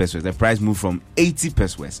 20 pesos. The price moved from 80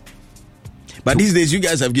 pesos. But these days, you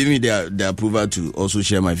guys have given me the approval to also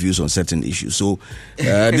share my views on certain issues. So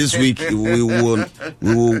this week we will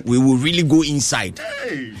really go inside.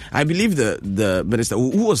 I believe the minister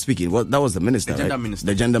who was speaking. That was the minister, the right? gender minister.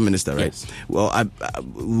 The gender minister, right? Yes. Well,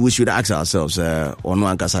 we should ask ourselves,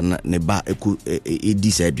 because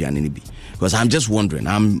I'm just wondering.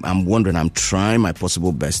 I'm wondering. I'm trying my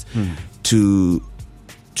possible best to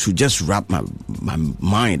just wrap my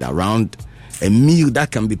mind around a meal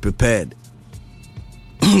that can be prepared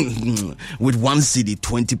with 1 cedi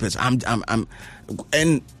 20 pesos.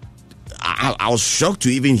 I was shocked to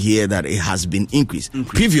even hear that it has been increased.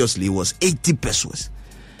 Previously, it was 80 pesos.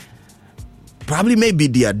 Probably, maybe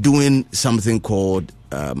they are doing something called.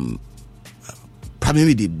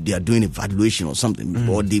 Probably they are doing evaluation or something,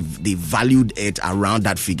 or they valued it around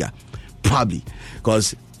that figure. Probably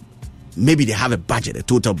because maybe they have a budget, a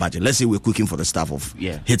total budget. Let's say we're cooking for the staff of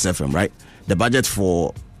Hits FM, right? The budget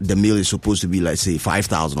for the meal is supposed to be, like, say,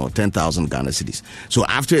 5,000 or 10,000 Ghana cedis. So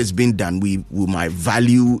after it's been done, we might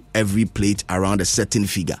value every plate around a certain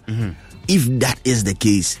figure. If that is the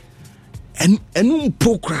case, and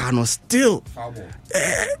still,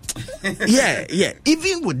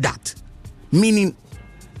 even with that, meaning,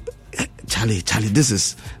 Charlie, this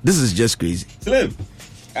is just crazy. Slim.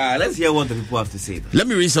 Let's hear what the people have to say. Let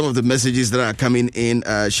me read some of the messages that are coming in.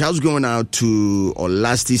 Shouts going out to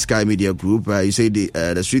Olasti Sky Media Group. You say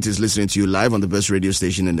the street is listening to you live on the best radio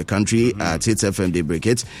station in the country at Hits FM Daybreak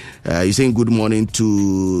Hits. You're saying good morning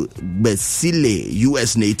to Besile,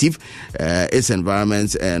 US native, its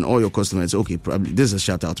environment, and all your customers. Okay, probably this is a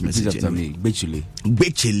shout out message. Bechile.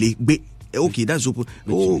 Okay, that's open.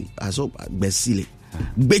 Oh, I saw Besile.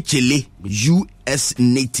 Bechile, US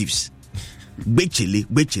natives.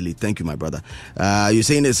 Bechile, thank you, my brother. You're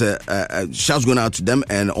saying it's a shout's going out to them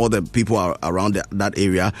and all the people around that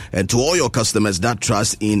area, and to all your customers that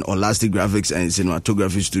trust in Olasti Graphics and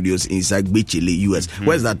Cinematography Studios inside Bechile, US.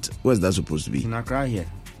 Where's that supposed to be? In Accra here.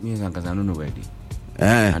 I don't know where it is.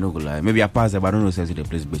 I don't go lie. Maybe I passed there, but I don't know says the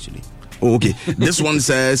place Bechile. Oh, okay. This one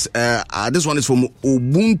says this one is from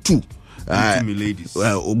Ubuntu.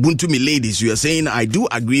 Ubuntu Miladies, you are saying, I do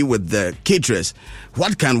agree with the caterers.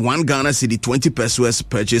 What can 1 Ghana cedi 20 pesos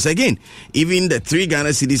purchase again? Even the 3 Ghana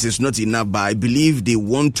cedis is not enough, but I believe they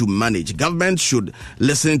want to manage. Government should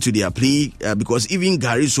listen to their plea because even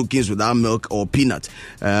Gary soakings without milk or peanut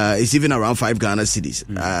is even around 5 Ghana cedis.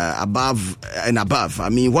 Above. I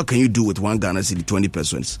mean, what can you do with 1 Ghana cedi 20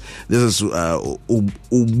 pesos? This is Ubuntu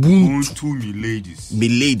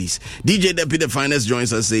Miladies. DJ Depi, the finest,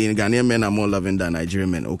 joins us saying Ghanaian men are more loving than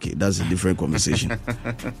Nigerian men. Okay, that's a different conversation.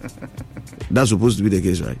 That's supposed to be the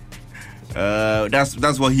case, right?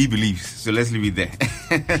 That's what he believes. So let's leave it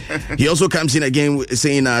there. He also comes in again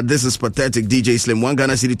saying, this is pathetic, DJ Slim. 1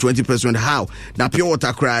 Ghana cedi 20%. How? Now, Pure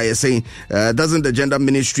Water Cry is saying, doesn't the gender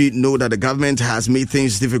ministry know that the government has made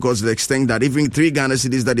things difficult to the extent that even 3 Ghana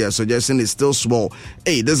cedis that they are suggesting is still small?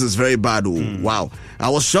 Hey, this is very bad. Wow. I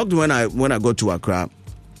was shocked when I got to Accra.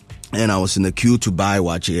 And I was in the queue to buy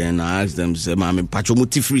wache, and I asked them, I'm in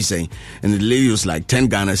Pachomuti free saying, and the lady was like 10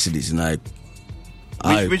 Ghana cedis, and like,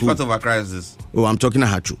 which part of Accra is this? Oh, I'm talking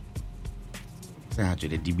Hachu. Say Hachu,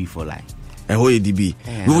 the DB for life. DB.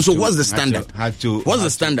 So what's the standard? What's the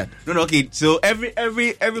standard? No, okay. So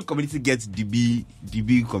every community gets DB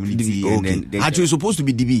community. Okay. And then Hachu is supposed to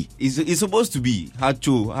be DB. It's supposed to be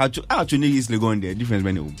Hachu is legal in there. Difference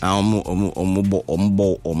when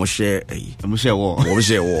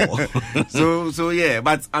So yeah,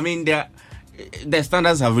 but I mean the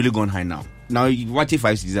standards have really gone high now. Now watch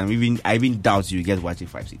 5 cities. I even doubt you get watch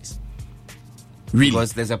 5 cities. Really?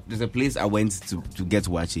 Because there's a place I went to get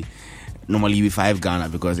wachi. Normally with 5 Ghana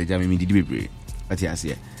because they jam me the but yes,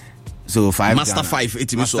 yeah. So 5 Master Ghana. 5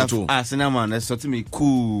 it me so too. Cinnamon that's sort me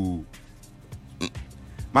cool.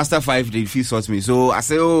 Master 5 they feel sort me. So I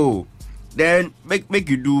say, oh, then make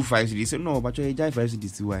you do 5 cities. So no, but you 5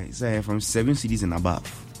 cities too. Why? Say from 7 cities and above.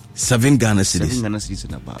 7 Ghana cities. 7 Ghana cities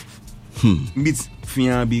and above. Meet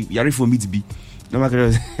Fia be yari for meet be. No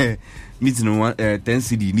matter meet no 10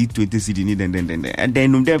 CD need 20 CD need and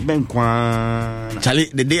then no ben kwan.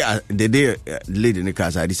 Charlie, the day late in the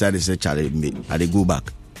car, I decided to say Charlie, I go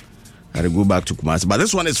back. I go back to Kumasi. But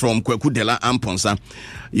this one is from Kweku Dela Amponsa.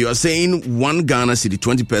 You are saying 1 Ghana cedi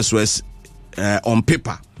 20 pesos on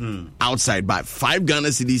paper outside, but 5 Ghana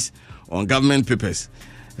cedis on government papers.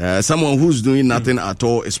 Someone who's doing nothing at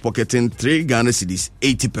all is pocketing 3 Ghana cedis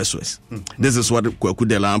 80 pesos. This is what Kweku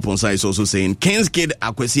Dela Amponsa is also saying. Ken's kid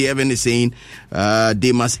Akwesi Evan is saying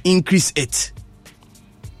they must increase it.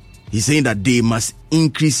 He's saying that they must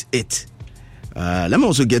increase it. Let me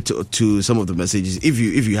also get to some of the messages if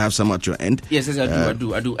you have some at your end. Yes, I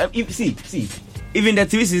do. See, even the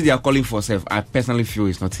 3 cities they are calling for, I personally feel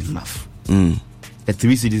it's not enough. The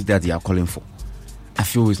 3 cities that they are calling for, I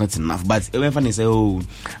feel it's not enough. But when they say,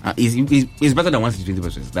 it's better than 1 cedi 20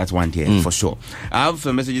 pesos. That's one here for sure. I have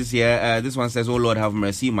some messages here. This one says, "Oh Lord, have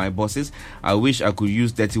mercy, my bosses. I wish I could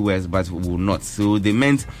use dirty words, but will not." So they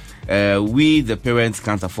meant we, the parents,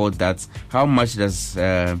 can't afford that. How much does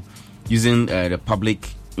using the public,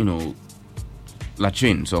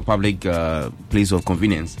 latrines or public place of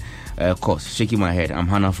convenience cost? Shaking my head. I'm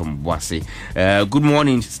Hannah from Boise. Good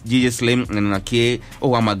morning, DJ Slim and Nake.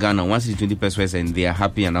 Oh, I'm a Ghana. 1 cedi 20 pesos, and they are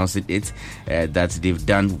happy announcing it that they've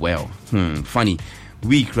done well. Funny.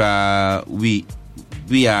 We are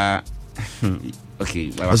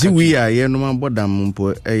okay. I see we are here. No man, but I'm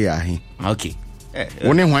okay.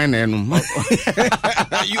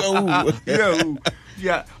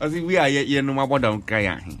 Yeah, I think we are here no matter down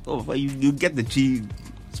crying. Oh, you get the cheese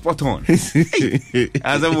spot on.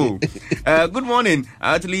 As a move. Good morning.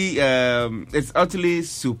 Actually, it's utterly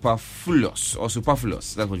superfluous.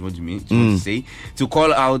 That's what you want to say. To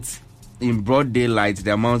call out in broad daylight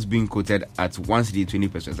the amounts being quoted at 1 cedi 20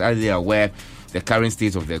 pesos. Are they aware the current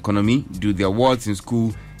state of the economy? Do their awards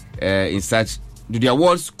school in such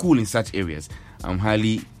areas? I'm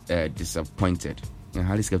highly disappointed. I'm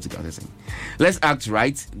highly skeptical. Let's act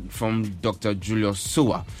right, from Dr. Julius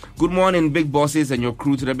Sowa. Good morning, big bosses and your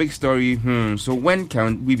crew. To the big story. So when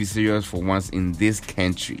can we be serious for once in this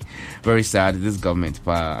country? Very sad. This government.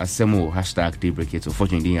 Asemo #Daybreakers.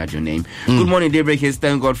 Unfortunately, didn't add your name. Good morning, Daybreakers.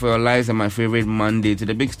 Thank God for your lives and my favorite Monday. To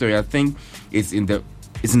the big story. I think it's in the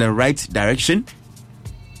right direction.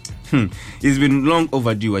 It's been long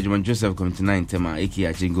overdue. Ajuman Joseph coming tonight, Tema Eki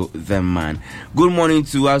Ajingo, them man. Good morning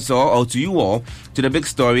to us all, or to you all. To the big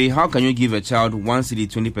story. How can you give a child 1 cedi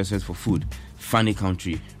 20 pesos for food? Funny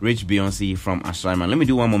country. Rich Beyonce from Ashaiman. Let me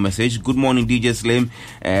do one more message. Good morning, DJ Slim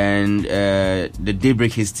and the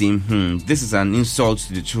Daybreak His team. This is an insult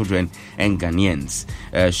to the children and Ghanaians.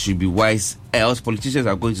 Should be wise, else politicians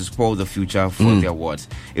are going to spoil the future for their words.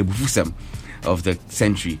 Ebufusem of the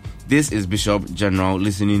century. This is Bishop General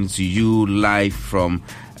listening to you live from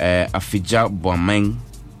Afija Boameng,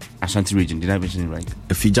 Ashanti region. Did I mention it right?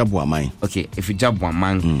 Afija Boameng. Okay, Afija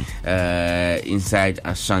Boameng, inside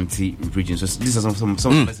Ashanti region. So these are some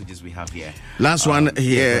messages we have here. Last one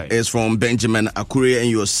here is from Benjamin Akure,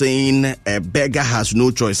 and you're saying a beggar has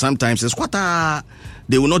no choice. Sometimes it's quarter.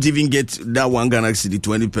 They will not even get that 1 Ghana cedi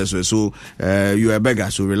 20 pesos. So you are a beggar,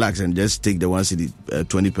 so relax and just take the 1 cedi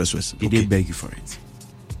 20 pesos. They did beg you for it.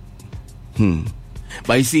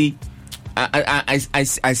 But you see, I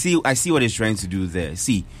see what it's trying to do there.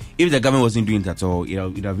 See, if the government wasn't doing it at all, it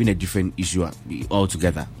would have been a different issue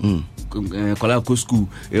altogether. School,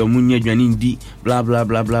 blah blah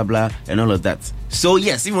blah blah blah, and all of that. So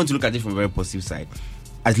yes, if you want to look at it from a very positive side,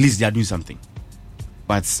 at least they are doing something.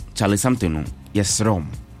 But Charlie, something, yes, wrong.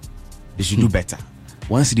 They should do better.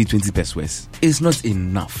 1 cedi 20 pesos is not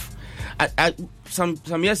enough.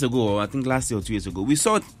 Some years ago, I think last year or 2 years ago, we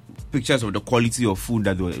saw pictures of the quality of food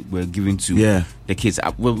that they were giving to the kids.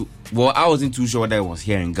 Well, I wasn't too sure whether it was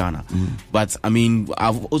here in Ghana, but I mean,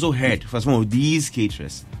 I've also heard from some of these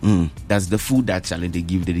caterers that's the food that they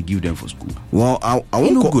give them for school. Well, I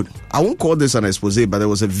won't call this an expose, but there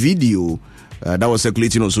was a video that was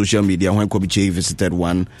circulating on social media when Kobiche visited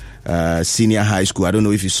one senior high school. I don't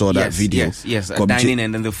know if you saw that video. Yes. Dining,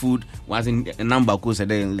 and then the food was in a number of course.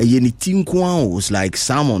 Anything was like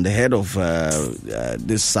salmon, the head of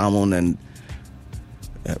this salmon, and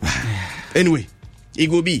anyway, it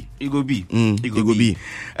go be.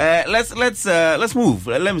 Let's move.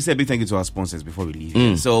 Let me say a big thank you to our sponsors before we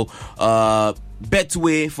leave. So,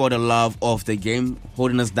 Betway for the love of the game,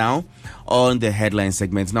 holding us down on the headline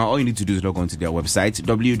segment. Now, all you need to do is log on to their website,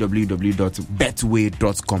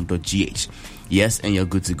 www.betway.com.gh. Yes, and you're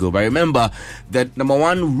good to go. But remember that number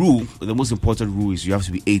one rule, the most important rule, is you have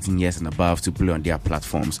to be 18 years and above to play on their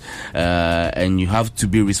platforms. And you have to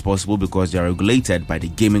be responsible because they are regulated by the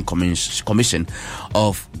Gaming Commission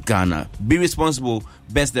of Ghana. Be responsible,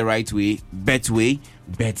 bet the right way, Betway,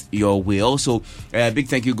 bet your way. Also, big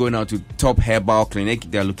thank you going out to Top Herbal Herbal Clinic.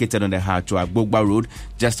 They are located on the Hato Agbogba Road,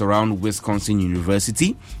 just around Wisconsin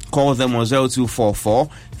University. Call them on 0244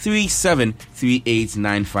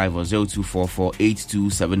 373895 or 0244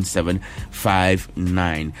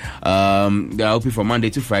 827759. They are open from Monday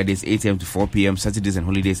to Fridays, 8 a.m. to 4 p.m., Saturdays and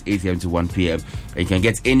holidays, 8 a.m. to 1 p.m. You can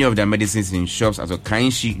get any of their medicines in shops at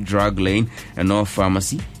Okainshi Drug Lane and North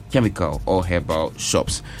Pharmacy, chemical or herbal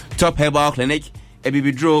shops. Top Herbal Clinic,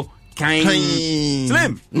 Ebibi Draw,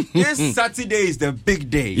 Slim. This Saturday is the big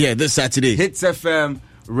day. Yeah, this Saturday. Hits FM,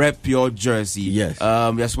 rep your jersey. Yes.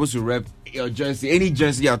 You're supposed to rep your jersey, any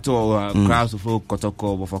jersey at all. Crowds of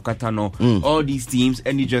Kotoko, for Katano, all these teams,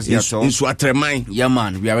 any jersey at all. Yeah,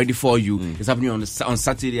 man, we are ready for you. It's happening on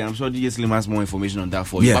Saturday. I'm sure DJ Slim has more information on that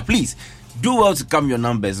for you. But please, do well to come your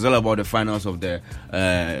numbers. It's all about the finals of the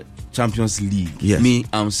Champions League. Yes. Me,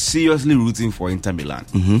 I'm seriously rooting for Inter Milan.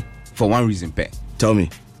 For one reason, Pe. Tell me.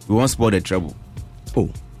 We won't spoil the treble. Oh.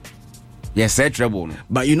 Yes, said treble. No?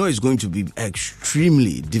 But you know it's going to be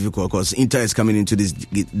extremely difficult because Inter is coming into this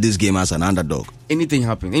game as an underdog. Anything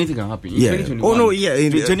happen. Anything can happen. Yeah. Oh, no, yeah.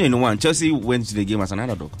 In 2021, Chelsea went to the game as an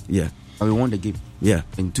underdog. Yeah. And we won the game. Yeah.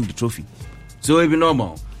 And took the trophy. So it will be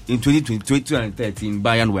normal. In 2013,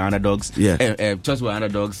 Bayern were underdogs. Yeah. Chelsea were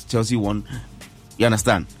underdogs. Chelsea won. You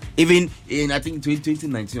understand? Even in, I think,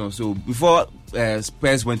 2019 or so, before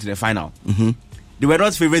Spurs went to the final, they were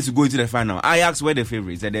not favorites to go into the final. Ajax were the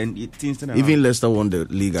favorites, and then things turned around. Even Leicester won the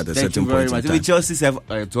league at a certain point in time. Even Chelsea have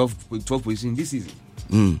 12 position this season.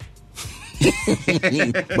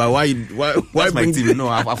 But why my team? No,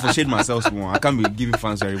 I've foreshadowed myself more. I can't be giving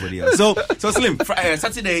fans to everybody else. So Slim,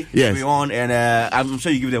 Saturday we're on, and I'm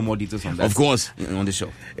sure you give them more details on that. Of course, on the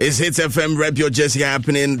show. It's Hits FM Rep Your Jersey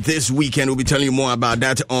happening this weekend. We'll be telling you more about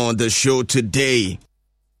that on the show today.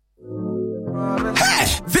 Hey,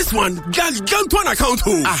 this one, Gantuan account.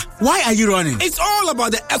 Why are you running? It's all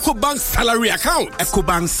about the EcoBank salary account.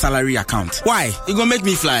 EcoBank salary account. Why? It gonna make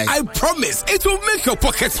me fly. I promise, it will make your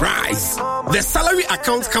pockets rise. The salary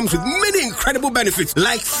account comes with many incredible benefits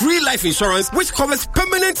like free life insurance, which covers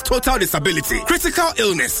permanent total disability, critical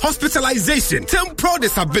illness, hospitalization, temporal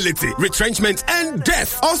disability, retrenchment, and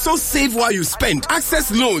death. Also save while you spend,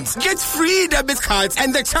 access loans, get free debit cards,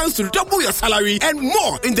 and the chance to double your salary and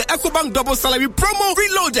more in the EcoBank Double Salary Promo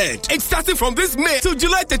Reloaded. It's starting from this May to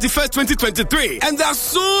July 31st, 2023. And there are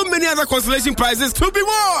so many other consolation prizes to be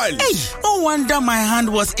won. Hey, no wonder my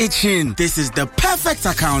hand was itching. This is the perfect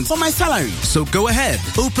account for my salary. So go ahead,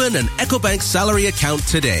 open an EcoBank salary account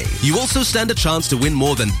today. You also stand a chance to win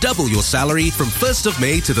more than double your salary from 1st of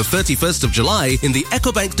May to the 31st of July in the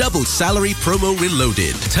EcoBank Double Salary Promo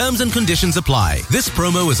Reloaded. Terms and conditions apply. This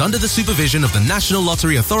promo is under the supervision of the National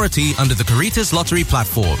Lottery Authority under the Caritas Lottery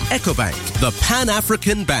Platform. EcoBank, the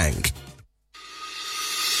Pan-African Bank.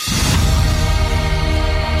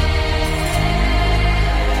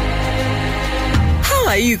 How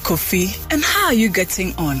are you, Kofi? And how are you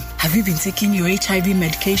getting on? Have you been taking your HIV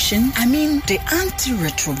medication? I mean, the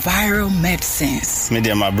antiretroviral medicines.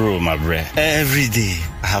 Media, my bro. Every day,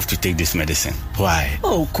 I have to take this medicine. Why?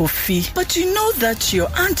 Oh, Kofi, but you know that your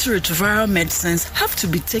antiretroviral medicines have to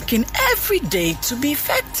be taken every day to be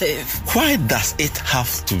effective. Why does it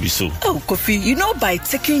have to be so? Oh, Kofi, you know by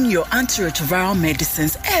taking your antiretroviral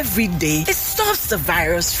medicines every day, it stops the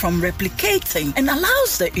virus from replicating and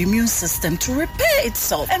allows the immune system to repair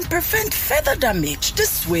itself and prevent further damage.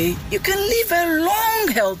 This way, you can live a long,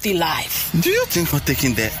 healthy life. Do you think not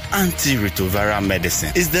taking the antiretroviral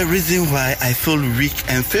medicine is the reason why I feel weak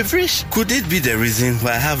and feverish? Could it be the reason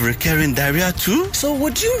why I have recurring diarrhea too? So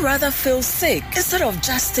would you rather feel sick instead of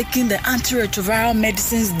just taking the antiretroviral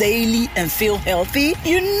medicines daily and feel healthy?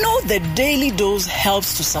 You know the daily dose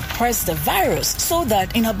helps to suppress the virus so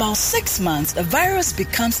that in about 6 months, the virus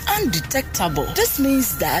becomes undetectable. This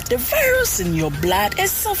means that the virus in your blood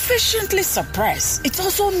is sufficiently suppressed. It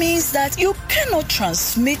also means that you cannot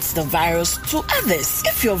transmit the virus to others.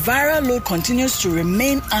 If your viral load continues to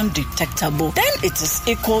remain undetectable, then it is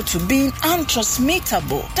equal to being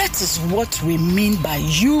untransmittable. That is what we mean by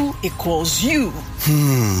U equals U.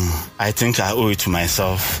 I think I owe it to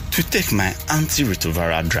myself to take my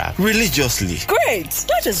antiretroviral drug religiously. Great!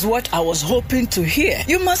 That is what I was hoping to hear.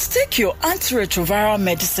 You must take your antiretroviral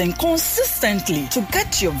medicine consistently to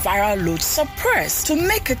get your viral load suppressed, to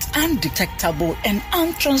make it undetectable and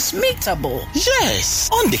untransmittable. Yes,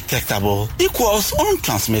 undetectable equals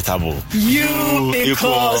untransmittable. U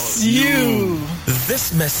equals U.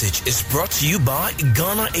 This message is brought to you by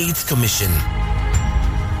Ghana AIDS Commission.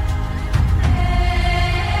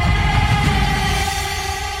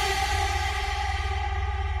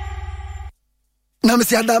 Na me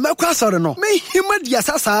si adama kwa sori no. Me hima dia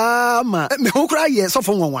sasa ma. Me ho kra ye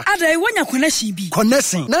sofo nwanwa. Ada wonya connection bi.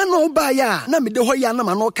 Connection. Na no ba ya na me de ho ya na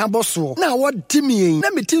ma no ka boso. Na wo dimi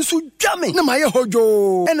na me tinsu dwame. Na ma ye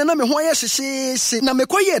hojo. Ene na me ho ye hyehye. Na me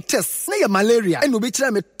koye test. Na ye malaria. Ene obi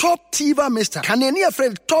kira me top fever mister. Kan ne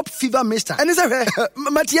afraid top fever mister. Ene se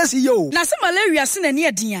Matias yo. Na se malaria se na ne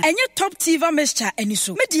adin. Enye top fever mister eni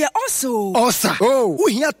so. Me de also. Osa. Oh, who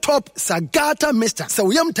here top Sagata mister. So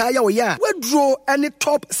we am tire we ya. We draw any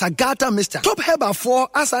top Sagata mister. Top Heba 4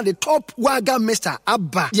 as the top Waga mister.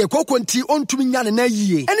 Abba. Ye kokonti ontumi nyane na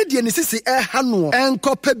yie. Any de ni sisi hano.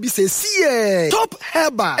 Enko pe bi se sie. Top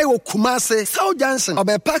Heba e wo Kumase, South Johnson,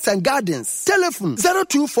 Obe Parks and Gardens. Telephone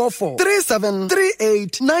 0244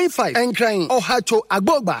 373895. Encrying Ohacho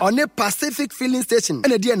Agbogba on a Pacific Filling Station.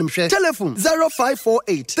 And a share. Telephone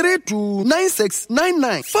 0548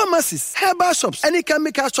 329699. Pharmacies, herbal shops, any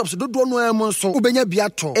chemical shops do no emonso. Ubenya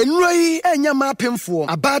biato. Enroi enya mapemfo.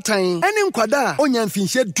 Abatan. Any nkwada onya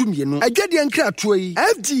mfinshe dumienu. Agedi enkra tuoi.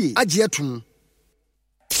 FD agietum.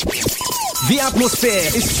 The atmosphere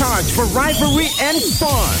is charged for rivalry and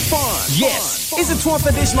fun. Yes, it's the 12th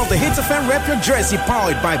edition of the Hits FM Rep Your Jersey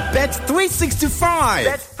powered by Bet365.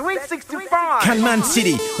 Bet365. Can Man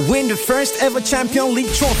City win the first ever Champions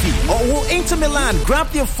League trophy, or will Inter Milan grab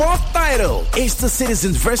their 4th title? It's the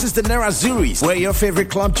Citizens versus the Nerazzurris. Wear your favorite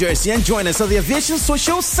club jersey and join us at the Aviation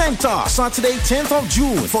Social Center Saturday, 10th of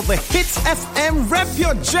June for the Hits FM Rep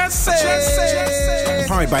Your Jersey.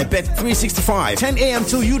 Powered by Bet365. 10 a.m.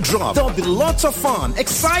 till you drop. There'll be lots of fun,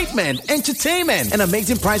 excitement, entertainment, and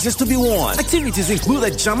amazing prizes to be won. Activities include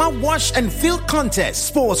a Jama Wash and Field contest,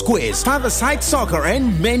 sports quiz, five-a-side soccer,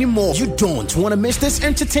 and many more. You don't want to miss this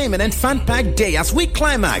entertainment and fun-packed day as we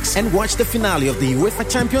climax and watch the finale of the UEFA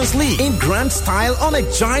Champions League in grand style on a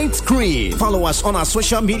giant screen. Follow us on our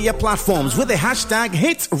social media platforms with the hashtag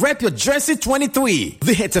HitsRepYourJersey23.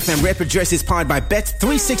 The Hits FM Rep Your Jersey is powered by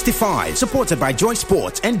Bet365, supported by Joy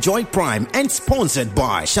Sports and Joy Prime, and sponsored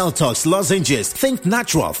by Shell Talks Lozenges, Think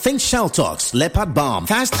Natural, Think Shell Talks, Leopard Balm,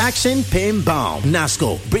 Fast Action Pain Balm,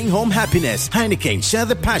 Nasco, Bring Home Happiness, Heineken, Share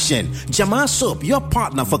the Passion, Jamal Soap, your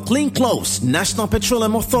partner for clean clothes, National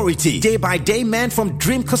Petroleum Authority, Day by Day Man from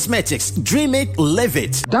Dream Cosmetics, Dream It, Live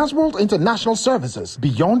It, Dashboard International Services,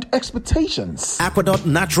 Beyond Expectations, Aquadot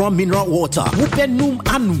Natural Mineral Water, Wupenum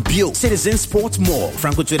Anubio, Citizen Sports Mall,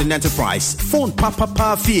 Franco Trading Enterprise, Phone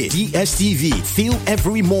Papa Fee, DSTV, feel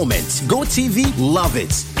every moment, Go TV, love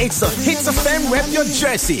it. It's the Hits FM Rep Your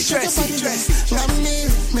Jersey.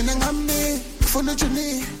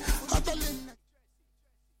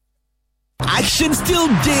 Action still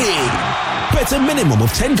dig. Bet a minimum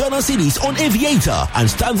of 10 Ghana cedis on Aviator and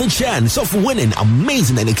stand the chance of winning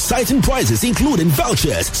amazing and exciting prizes including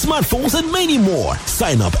vouchers, smartphones and many more.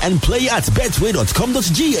 Sign up and play at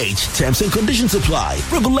betway.com.gh. Terms and conditions apply.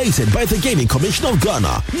 Regulated by the Gaming Commission of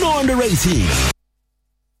Ghana. No under 18.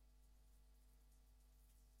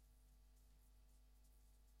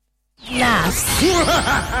 Laughs.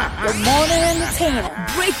 Good morning entertainment.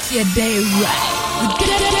 Break your day right with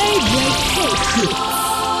Daybreak Hits.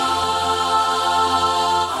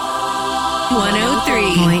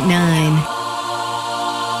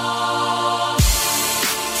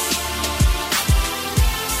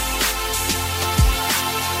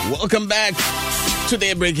 103.9. Welcome back to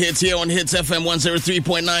Daybreak Hits here on Hits FM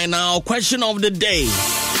 103.9 now. Question of the day.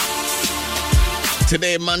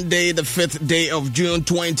 Today, Monday, the 5th day of June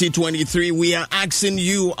 2023, we are asking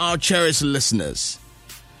you, our cherished listeners,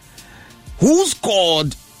 who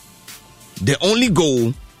scored the only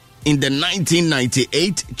goal in the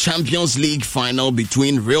 1998 Champions League final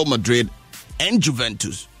between Real Madrid and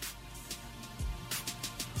Juventus?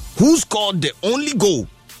 Who scored the only goal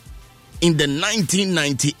in the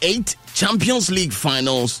 1998 Champions League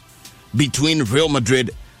finals between Real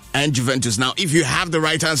Madrid and Juventus? Now, if you have the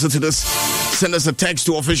right answer to this, send us a text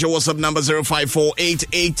to official WhatsApp number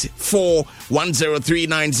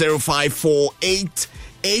 0548841039,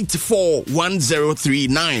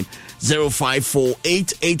 0548841039,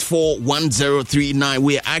 0548841039.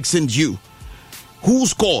 We are asking you, who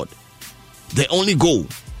scored the only goal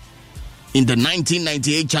in the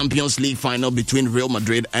 1998 Champions League final between Real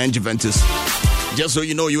Madrid and Juventus? Just so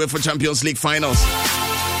you know, UEFA Champions League finals,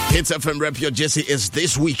 Hits FM Rep Your Jersey is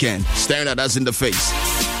this weekend, staring at us in the face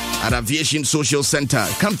at Aviation Social Center.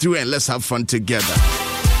 Come through and let's have fun together.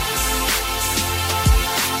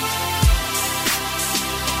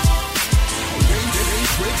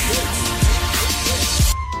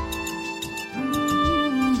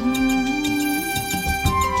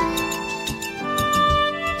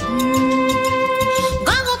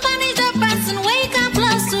 Wake up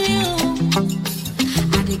close to you.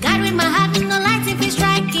 I the God with my heart, no lighting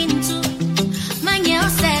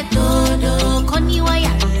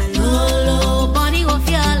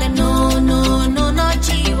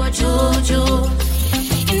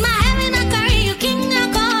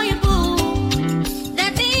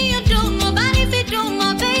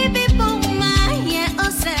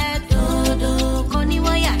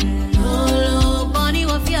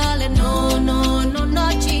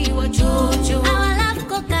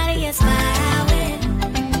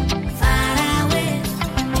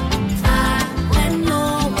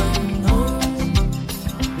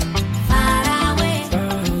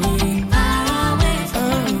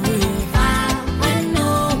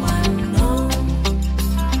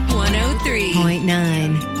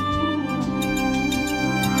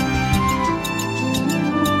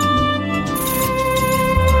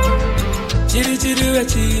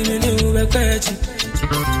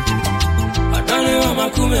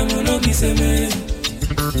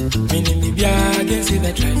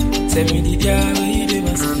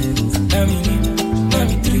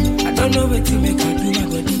I don't know what to make her do my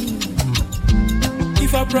body.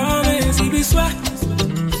 If I promise, it be sweat.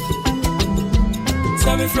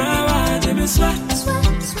 So me flower, they me sweat.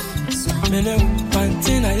 Me know one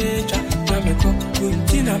thing I hate, I me go, one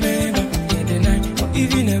thing I remember, in the night, or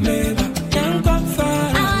even a member, can't go far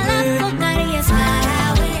away.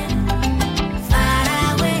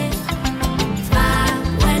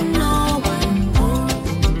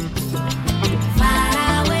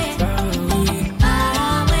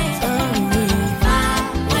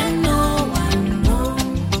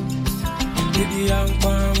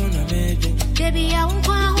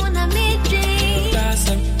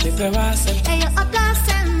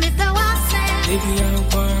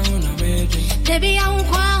 Baby, I won't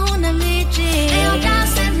cry on a meeting. Hey,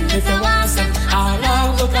 dancing, if I was our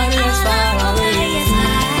love will carry us far away.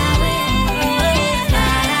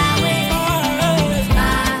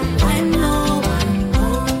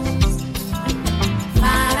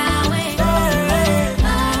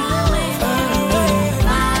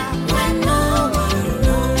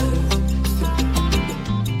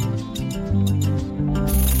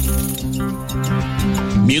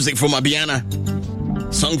 Music from Abiana.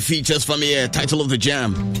 Song features from here. Title of the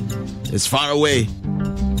jam is Far Away.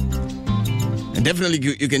 And definitely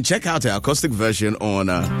you can check out the acoustic version on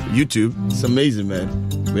YouTube. It's amazing, man.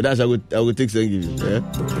 With that, I would take some give you. Yeah?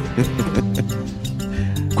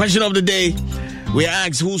 Question of the day. We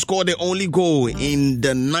asked who scored the only goal in the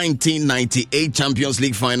 1998 Champions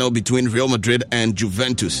League final between Real Madrid and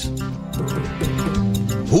Juventus.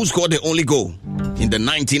 Who scored the only goal in the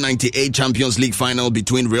 1998 Champions League final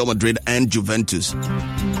between Real Madrid and Juventus?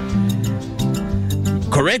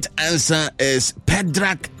 Correct answer is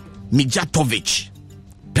Predrag Mijatovic.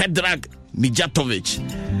 Predrag Mijatovic.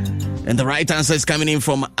 And the right answer is coming in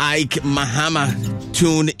from Ike Mahama.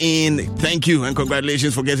 Tune in. Thank you and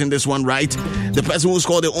congratulations for getting this one right. The person who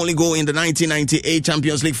scored the only goal in the 1998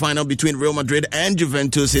 Champions League final between Real Madrid and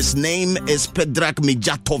Juventus, his name is Predrag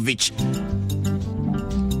Mijatovic.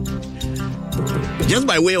 Just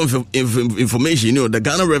by way of information, the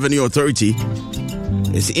Ghana Revenue Authority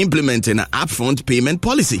is implementing an upfront payment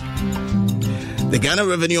policy. The Ghana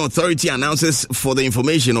Revenue Authority announces for the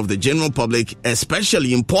information of the general public,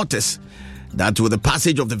 especially importers, that with the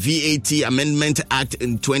passage of the VAT Amendment Act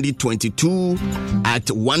in 2022,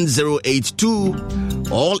 Act 1082,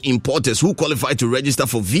 all importers who qualify to register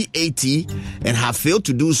for VAT and have failed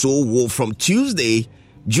to do so will from Tuesday,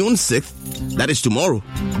 June 6th, that is tomorrow,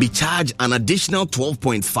 be charged an additional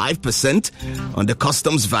 12.5% on the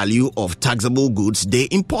customs value of taxable goods they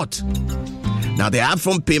import. Now, the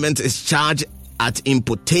upfront payment is charged at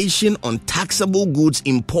importation on taxable goods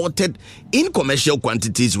imported in commercial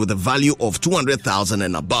quantities with a value of 200,000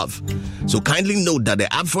 and above. So kindly note that the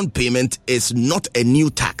upfront payment is not a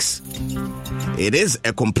new tax. It is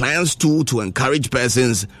a compliance tool to encourage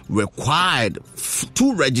persons required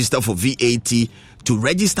to register for VAT to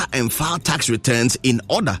register and file tax returns in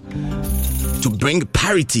order to bring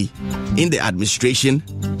parity in the administration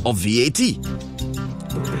of VAT.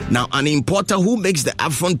 Now, an importer who makes the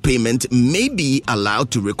upfront payment may be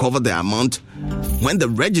allowed to recover the amount when they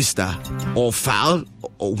register or file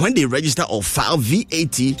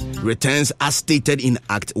VAT returns as stated in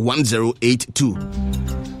Act 1082.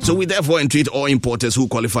 So we therefore entreat all importers who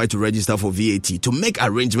qualify to register for VAT to make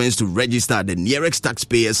arrangements to register at the nearest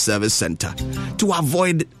taxpayers service center to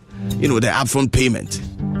avoid, the upfront payment.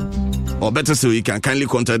 Or better still, you can kindly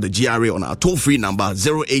contact the GRA on our toll-free number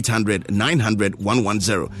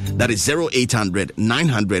 0800-900-110. That is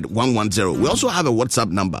 0800-900-110. We also have a WhatsApp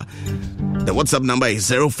number. The WhatsApp number is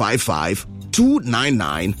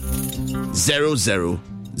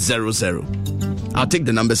 055-299-0000. I'll take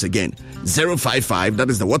the numbers again. 055,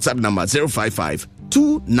 that is the WhatsApp number,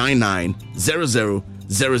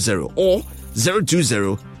 055-299-0000 or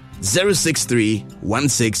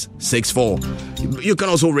 020-063-1664. You can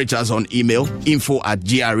also reach us on email,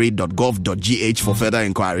 info@gra.gov.gh for further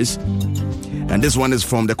inquiries. And this one is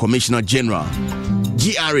from the Commissioner General.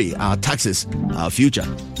 GRA, our taxes, our future.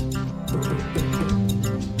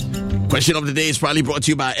 Question of the day is proudly brought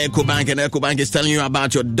to you by EcoBank, and EcoBank is telling you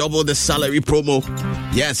about your double the salary promo.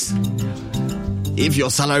 Yes. If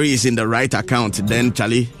your salary is in the right account, then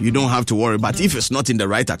Charlie, you don't have to worry. But if it's not in the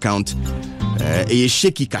right account,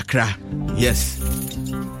 shaky kakra. Yes.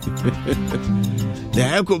 The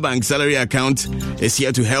EcoBank salary account is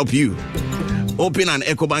here to help you. Open an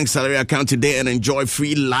EcoBank salary account today and enjoy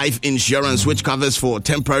free life insurance, which covers for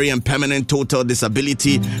temporary and permanent total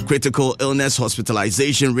disability, critical illness,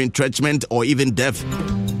 hospitalization, retrenchment, or even death.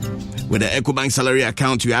 With the EcoBank salary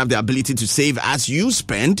account, you have the ability to save as you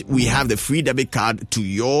spend. We have the free debit card to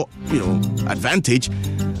your, advantage,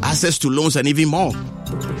 access to loans, and even more.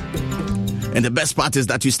 And the best part is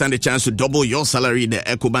that you stand a chance to double your salary. The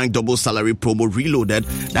EcoBank Double Salary Promo Reloaded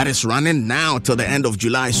that is running now till the end of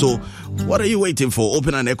July. So what are you waiting for?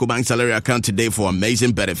 Open an EcoBank salary account today for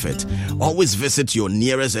amazing benefit. Always visit your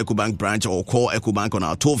nearest EcoBank branch or call EcoBank on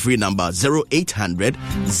our toll-free number 0800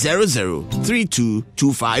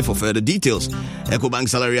 003225 for further details. EcoBank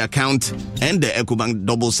salary account and the EcoBank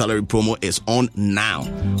Double Salary Promo is on now.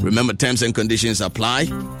 Remember, terms and conditions apply.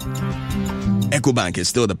 EcoBank is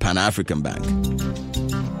still the Pan-African bank.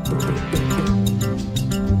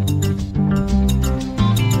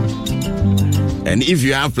 And if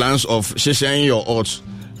you have plans of sharing your odds,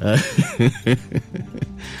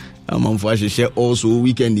 I'm on for share also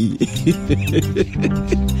weekend.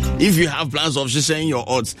 If you have plans of sharing your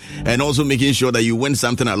odds and also making sure that you win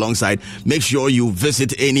something alongside, make sure you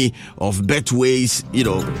visit any of Betway's,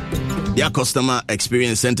 their customer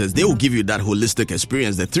experience centers. They will give you that holistic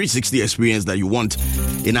experience, the 360 experience that you want.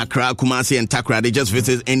 In Accra, Kumasi, and Takra, they just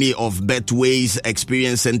visit any of Betway's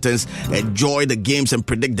experience centers, enjoy the games and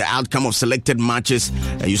predict the outcome of selected matches.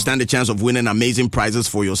 And you stand a chance of winning amazing prizes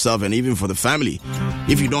for yourself and even for the family.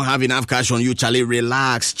 If you don't have enough cash on you, Charlie,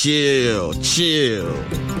 relax, chill.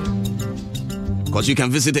 Because you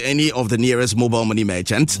can visit any of the nearest mobile money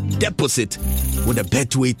merchants, deposit with a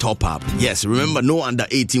Betway top up. Yes, remember, no under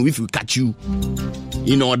 18. If we catch you,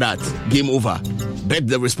 you know that. Game over. Bet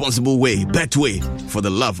the responsible way. Betway, for the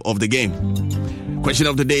love of the game. Question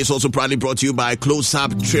of the day is also proudly brought to you by Close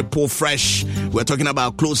Up Triple Fresh. We're talking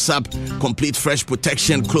about Close Up Complete Fresh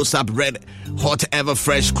Protection, Close Up Red Hot Ever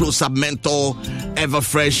Fresh, Close Up Menthol Ever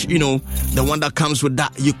Fresh. The one that comes with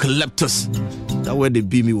that eucalyptus. That word they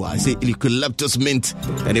beat me with. I say eucalyptus mint,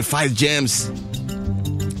 and it fights germs,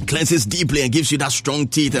 cleanses deeply, and gives you that strong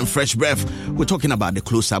teeth and fresh breath. We're talking about the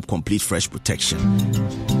Close Up Complete Fresh Protection.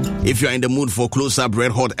 If you're in the mood for Close Up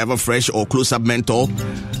Red Hot Ever Fresh or Close Up Menthol,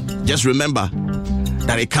 just remember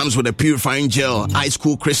that it comes with a purifying gel, ice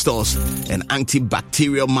cool crystals, and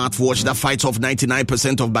antibacterial mouthwash that fights off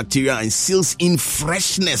 99% of bacteria and seals in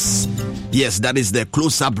freshness. Yes, that is the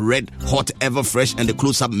Close Up Red Hot Ever Fresh and the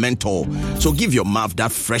Close Up Menthol. So give your mouth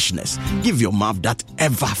that freshness. Give your mouth that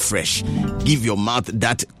Ever Fresh. Give your mouth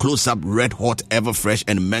that Close Up Red Hot Ever Fresh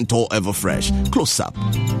and Menthol Ever Fresh. Close Up.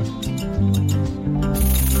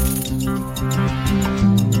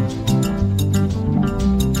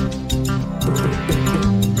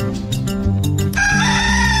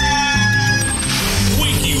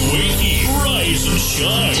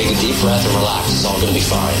 Take a deep breath and relax. It's all going to be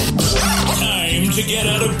fine. Time to get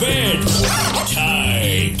out of bed.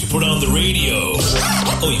 Time to put on the radio.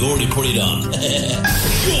 Oh, you already put it on. You're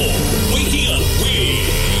waking up with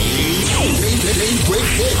great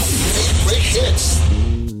hits.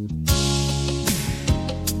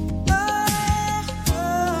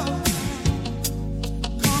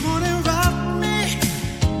 Come on and rock me.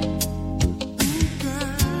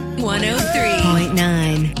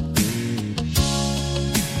 103.9.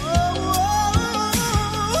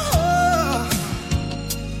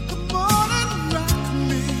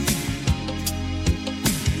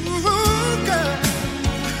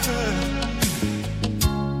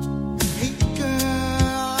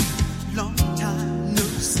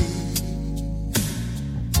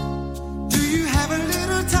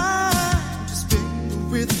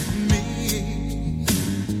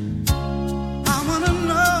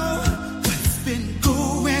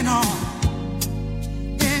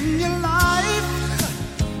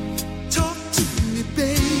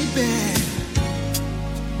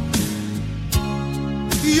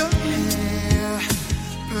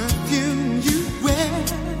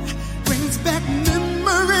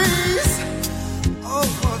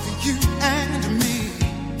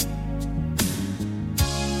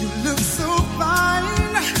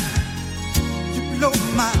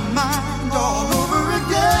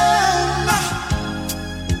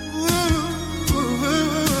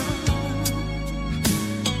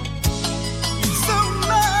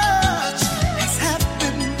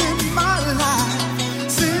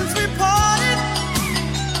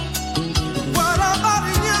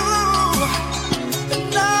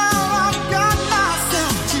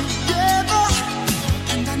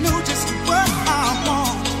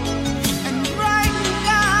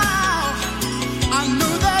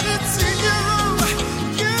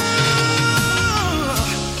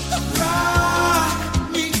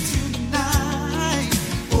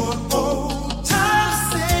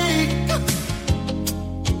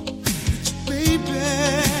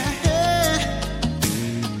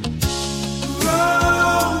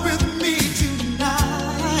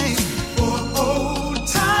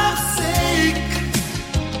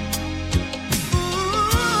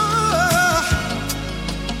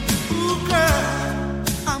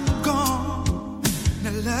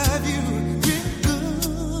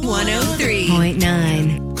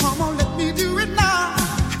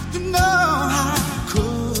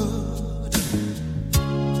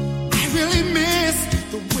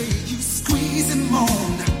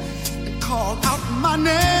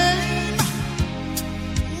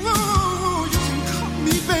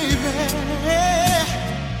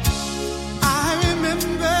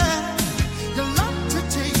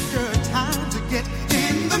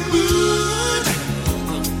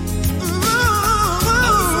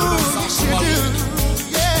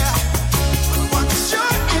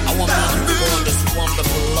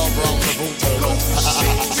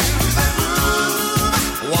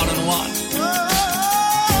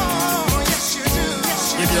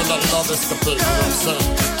 Just to play, you know what I'm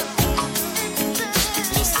saying?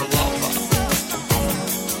 Mr. Lover.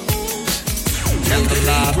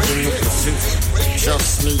 Candlelight in the pursuit.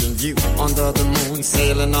 Just me and you under the moon,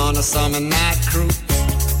 sailing on a summer night cruise.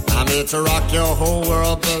 I'm here to rock your whole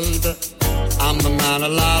world, baby. I'm the man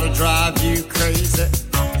allowed to drive you crazy.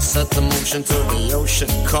 Set the motion to the ocean,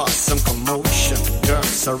 cause some commotion. Girl,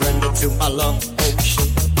 surrender to my love ocean.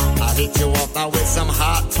 I hit you up now with some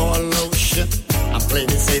hot toy lotion. I'm playing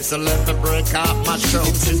it safe, so let me break out my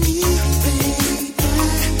throat.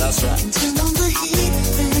 That's right. Turn on the heat,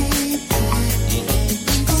 baby.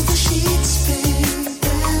 Go the sheets, baby.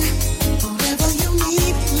 Whatever you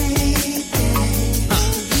need, baby.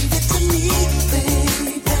 Leave it to me,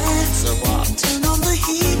 baby. So what? Turn on the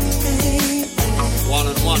heat, baby. One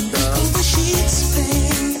and one, girl. Go the sheets,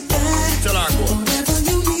 baby. Till I go. Whatever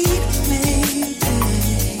you need, baby.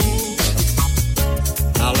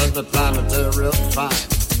 Now let me plan a day real fine.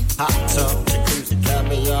 Hot tub, jacuzzi,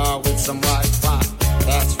 caviar with some white wine.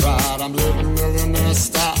 That's right, I'm living millionaire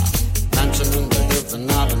style. Mansion in the hills and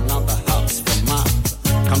not another house for mine.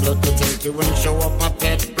 Come let me take you and show off my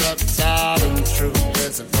pet reptile. And true,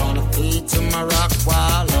 isn't gonna be to my rock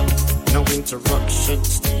while no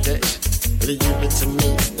interruptions today. Leave it to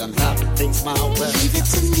me, I'm having things my way. Leave it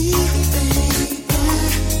to me, baby.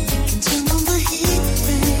 Turn on the heat,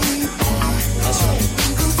 baby. That's right.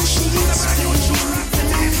 Go the sheets, baby.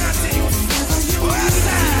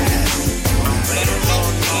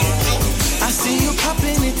 I see you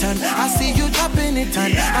popping it and I see you dropping it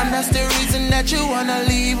and that's the reason that you wanna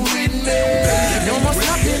leave with me. No more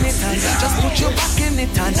stopping it and just put your back in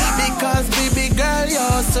it and because baby girl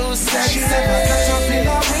you're so sexy. She never catch up in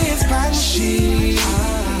her waistband, she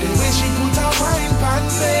the way she put her wine pan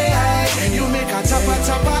me, you make her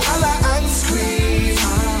tapa holla and scream.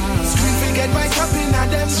 Scream forget by tapping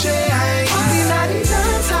at them chain. Happy night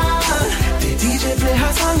dance hall. The DJ play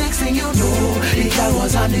her song, next thing you know, the girl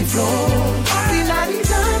was on the floor. Happy night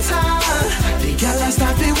dance hall. The girl I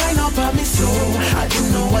started wind up on me slow. I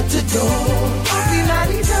didn't know what to do. Happy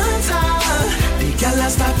night dance hall. The girl I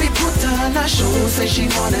started put on a show, say she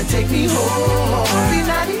wanna take me home. Happy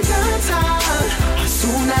night dance hall. As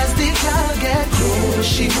soon as the girl get close,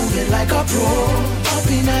 she move it like a pro.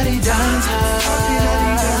 Happy night dance hall. Happy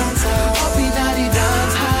night dance hall. Happy night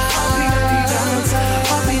dance hall. Happy night dance hall.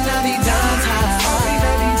 Happy night dance hall. Happy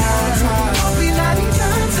night dance hall. Happy night dance hall.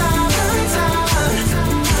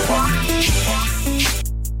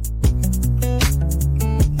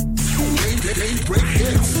 Break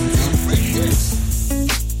hits.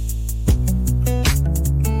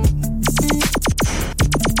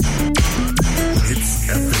 It's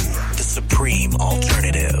everywhere. The supreme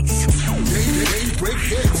alternative. Break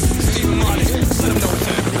hits.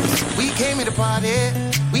 We came here to party,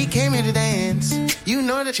 we came here to dance. You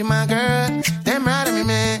know that you're my girl, damn right of me,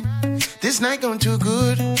 man. This night going too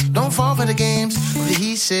good, don't fall for the games. The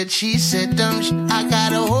he said, she said, dumb shit. I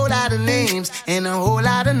got a whole lot of names and a whole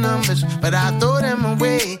lot of numbers, but I throw them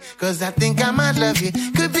away, cause I think I might love you.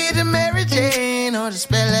 Could be the Mary Jane or the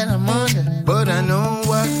spell that I'm under, but I know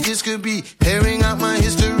what this could be, pairing out my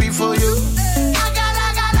history for you. I got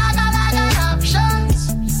options.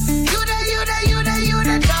 You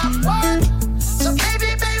the top one. So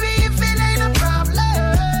baby, if it ain't a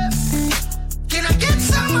problem, can I get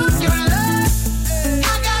some of your love? I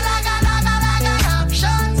got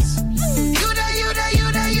options.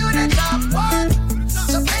 You the top one.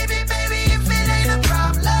 So baby, if it ain't a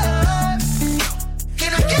problem,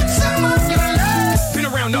 can I get some of your love? Been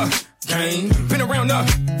around the game, been around the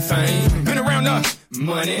fame, been around the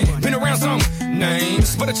money, been around some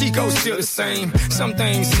names, but the Chico's still the same. Some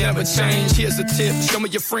things never change. Here's a tip: show me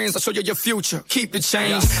your friends, I'll show you your future. Keep the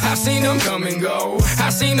change. I've seen them come and go.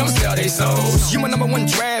 I've seen them sell their souls. You my number one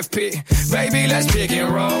draft pick, baby. Let's pick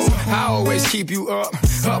and roll. I always keep you up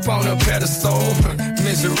on a pedestal.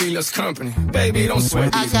 Misery loves company, baby. Don't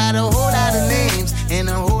sweat. I got a whole lot of names and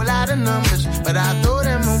a whole lot of numbers, but I throw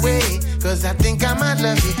them away, cause I think I might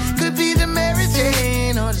love you. Could be the Mary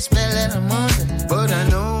Jane or the spell that I'm under, but I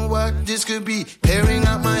know what this could be, pairing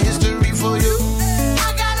out my history for you.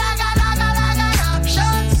 I got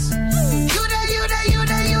options. You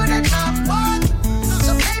the top one.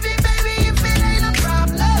 So baby, if it ain't a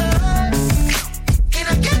problem, can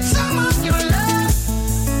I get some of your love?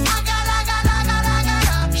 I got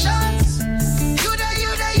options. You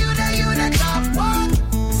the top one.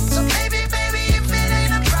 So baby, if it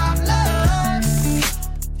ain't a problem,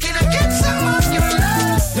 can I get some of your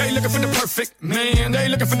love? They looking for the perfect perfect. Man, they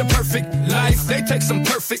looking for the perfect life. They take some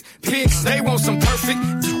perfect pics. They want some perfect,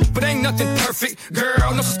 but ain't nothing perfect.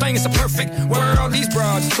 Girl, no such thing as a perfect world. These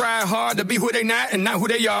broads try hard to be who they not and not who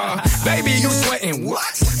they are. Baby, you sweating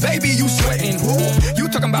what? Baby, you sweating who? You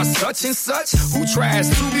talking about such and such? Who tries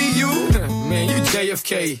to be you? Man, you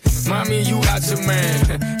JFK. Mommy, you out your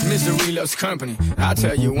man. Misery loves company. I'll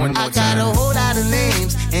tell you one more time. I got a whole lot of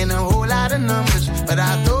names and a whole lot of numbers, but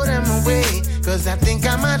I throw them away, cause I think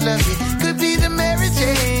I might love you. Could be the Mary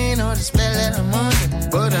Jane or the spell that I'm under,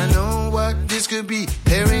 but I know what this could be.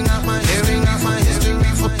 Tearing out my history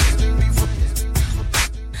for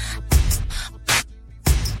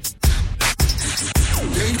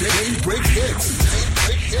Break hits.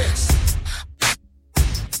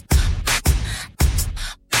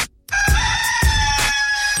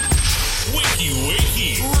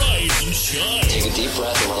 Wakey, rise and shine. Take a deep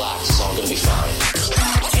breath and relax. It's all gonna be fine.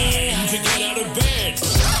 Time to get out of bed.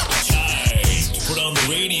 Time to put on the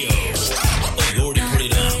radio. Oh, you already put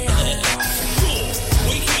it on. Cool.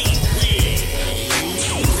 Waking up with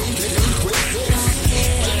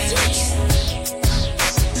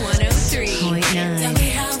 103.9.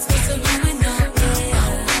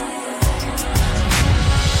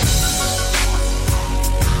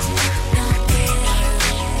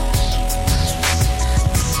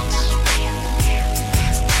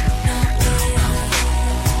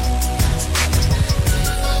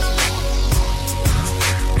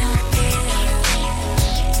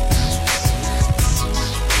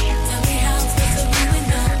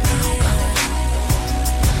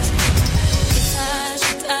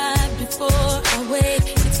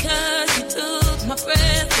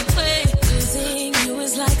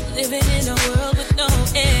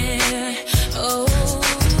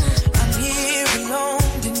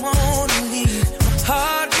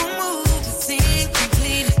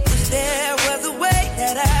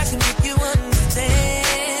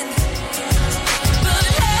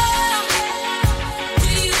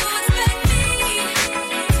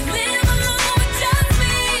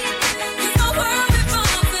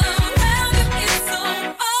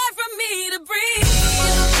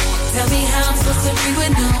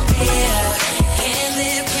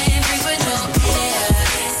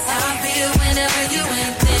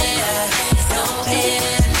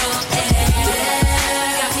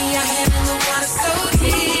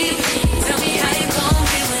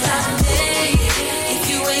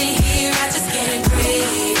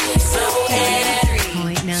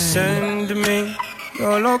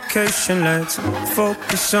 Location, let's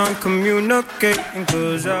focus on communicating,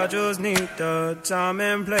 cause I just need the time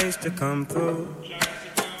and place to come through.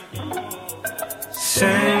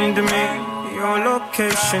 Send me your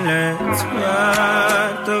location, let's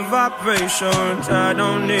ride the vibrations. I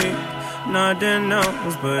don't need nothing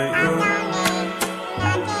else but you.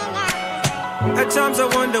 At times I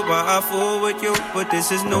wonder why I fool with you, but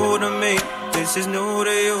this is new to me. This is new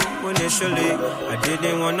to you. Initially, I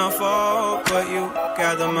didn't wanna fall, but you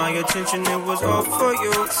gathered my attention, it was all for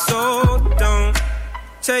you. So don't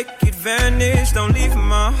take advantage, don't leave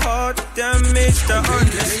my heart damaged. I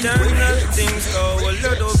understand that things go a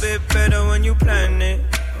little bit better when you plan it.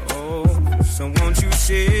 Oh, so won't you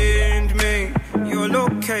send me your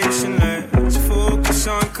location? Let's focus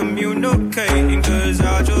on communicating, cause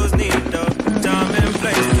I just need the time and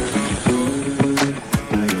place to come through.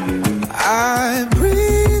 I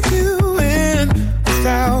breathe you in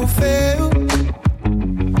without fail,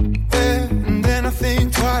 and then I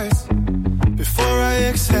think twice before I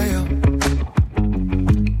exhale.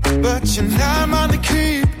 But you're not on the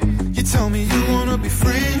creep. You tell me you wanna be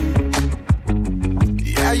free.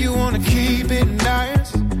 Yeah, you wanna keep it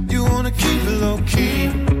nice. You wanna keep it low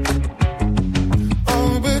key.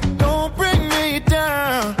 Oh, but don't bring me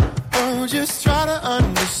down. Oh, just try to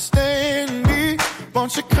understand me.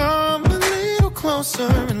 Won't you come closer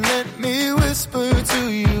and let me whisper to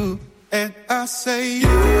you? And I say you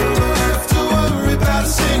don't have to worry about a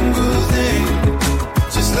single thing.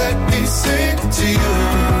 Just let me sing to you.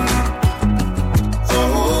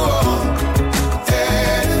 Oh,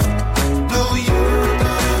 yeah. No, you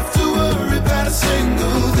don't have to worry about a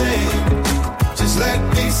single thing. Just let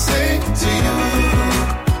me sing to you.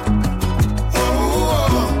 Oh,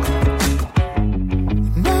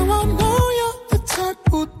 now I know you're the type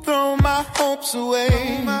who throw my hopes away.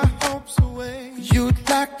 You'd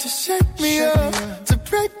like to shake me up, to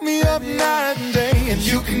break me up night and day, and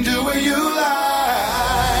you can do what you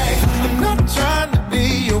like. I'm not trying to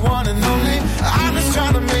be your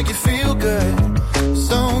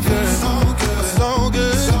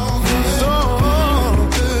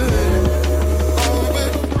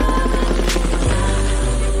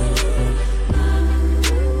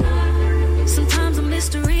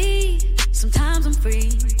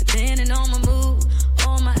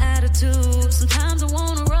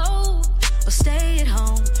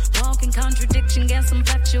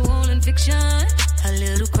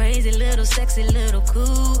sexy, little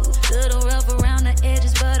cool. Little rough around the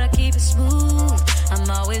edges, but I keep it smooth. I'm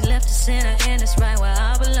always left to center, and it's right where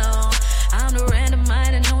I belong. I'm the random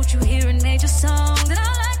mind, and don't you hear in major songs? And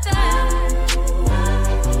I like that.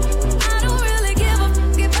 I don't really give a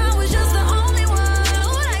fuck if I was just the only one who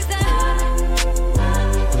likes that.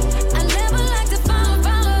 I never like to follow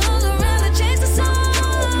others around to chase the sun.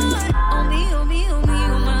 On me, on me, on me,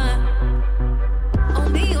 on mine. On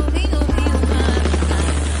me, on me, on me, on mine.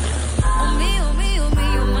 On me, on me, on me,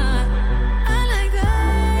 on mine. I like that.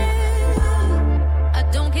 I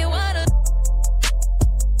don't care what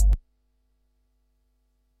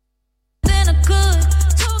then I could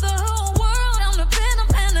tell the whole world I'm the venom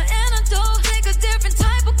and the antidote. Take a different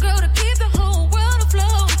type of girl to keep the whole world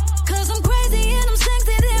afloat. 'Cause I'm crazy and I'm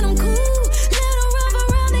sexy and I'm cool. Little rough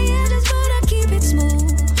around the edges, but I keep it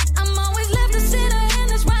smooth. I'm always left to center, and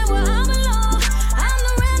that's right where I belong. I'm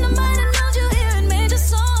the random mind, and don't you hear in major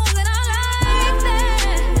songs? And I like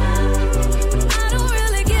that. I don't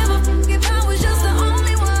really give a fuck if I was just the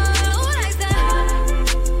only one who likes that.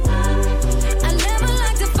 I never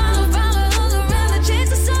like to follow others around to chase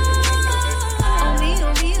the sun. On me,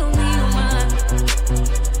 on me, on me, on mine.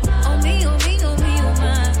 On me, on me, on me, on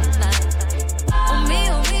mine. On me,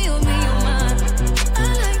 on me, on me, on mine. I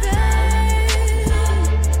like that.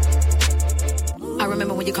 I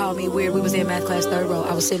remember when you called me weird. We was in math class, 3rd row.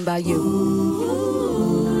 I was sitting by you.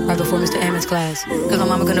 Right before Mr. Ammon's class. 'Cause my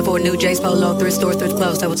mama couldn't afford new J's Polo, thrift store, thrift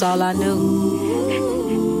clothes. That was all I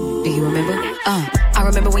knew. Do you remember? I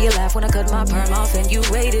remember when you laughed when I cut my perm off and you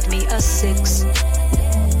rated me a 6.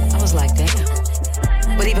 I was like, damn.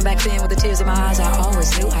 But even back then with the tears in my eyes, I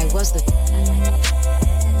always knew I was the...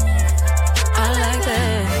 I like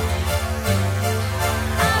that.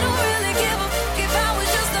 I don't really give a fuck if I was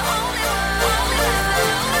just the only one who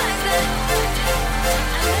likes that.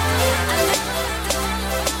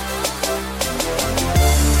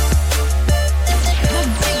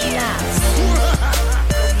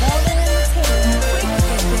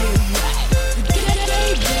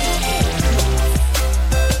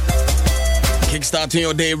 Kickstarting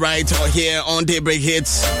your day right here on Daybreak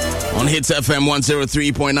Hits on Hits FM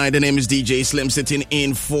 103.9. The name is DJ Slim, sitting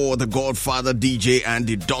in for the Godfather DJ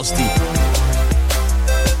Andy Dusty.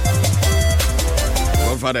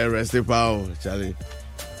 Godfather, rest the power, Charlie.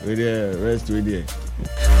 With you, rest with you.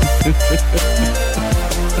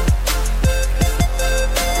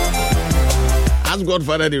 Ask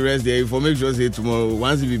Godfather the rest there for make sure say tomorrow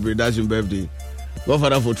once it be production birthday.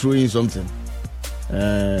 Godfather for throwing something.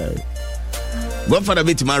 Godfather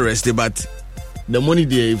be tomorrow rest, but the money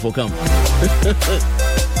there for come.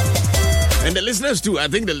 And the listeners too. I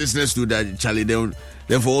think the listeners too that Charlie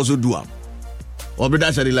they for also do up. Or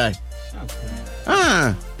brother Charlie lie.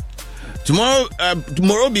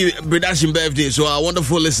 Tomorrow be production birthday. So our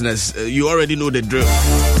wonderful listeners, you already know the drill.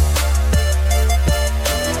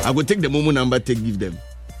 I will take the Momo number, give them.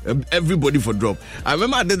 Everybody for drop. I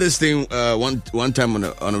remember I did this thing one time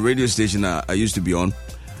on a radio station I used to be on,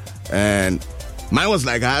 and mine was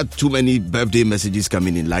like I had too many birthday messages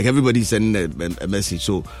coming in. Like everybody sending a message.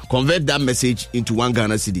 So convert that message into 1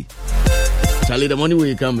 Ghana cedi. Charlie, the money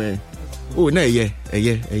will come, man. Oh, no, yeah.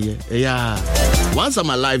 Once I'm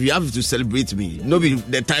alive, you have to celebrate me. No be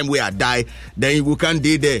the time where I die, then you can't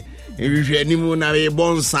do there.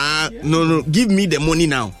 No, give me the money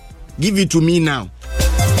now. Give it to me now.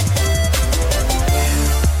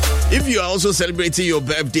 If you are also celebrating your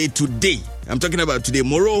birthday today, I'm talking about today.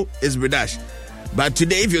 Tomorrow is Bradash. But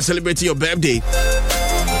today, if you're celebrating your birthday,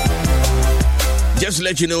 just to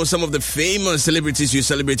let you know some of the famous celebrities you're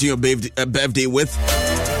celebrating your birthday with.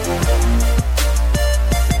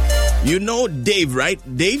 You know Dave, right?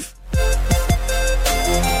 Dave?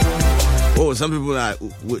 Oh, some people are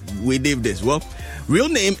we Dave this. Well, real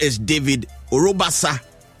name is David Orobasa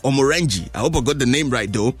Omorenji. I hope I got the name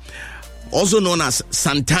right though. Also known as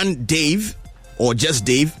Santan Dave or just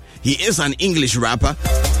Dave. He is an English rapper.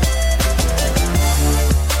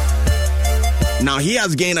 Now he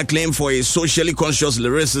has gained acclaim for his socially conscious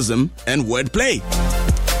lyricism and wordplay.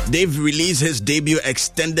 Dave released his debut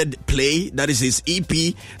extended play, that is his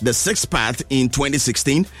EP, The Sixth Path, in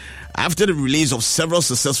 2016, after the release of several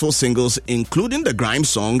successful singles, including the grime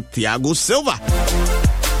song Thiago Silva.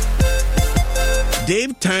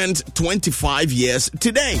 Dave turned 25 years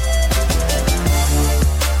today.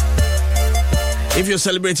 If you're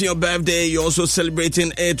celebrating your birthday, you're also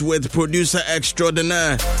celebrating it with producer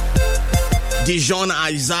extraordinaire Dijon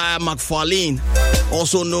Isaiah McFarlane,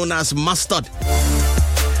 also known as Mustard.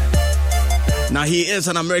 Now, he is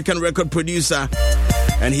an American record producer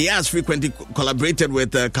And he has frequently collaborated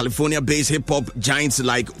with California-based hip-hop giants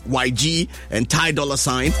like YG and Ty Dolla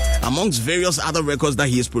 $ign, amongst various other records that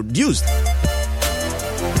he has produced.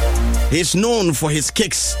 He's known for his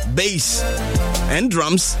kicks, bass, and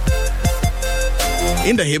drums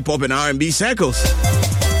in the hip-hop and R&B circles.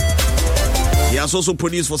 He has also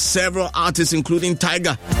produced for several artists, including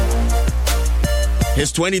Tyga.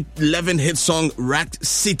 His 2011 hit song, Rack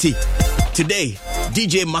City. Today,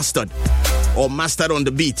 DJ Mustard, or Mustard on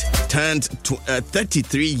the Beat, turned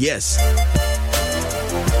 33 years.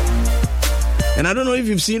 And I don't know if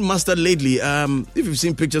you've seen Mustard lately. If you've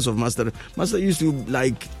seen pictures of Mustard, Mustard used to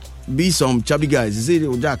like be some chubby guys. He said,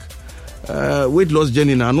 "Oh, Jack, weight loss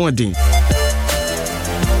journey now, no thing."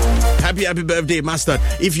 Happy birthday, Mustard.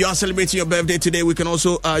 If you are celebrating your birthday today, you can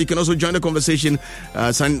also join the conversation.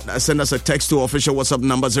 Send us a text to official WhatsApp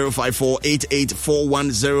number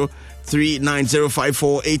 054-8841-039,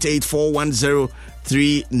 054-8841-039,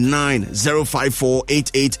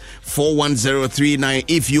 054-8841-039.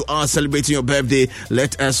 If you are celebrating your birthday,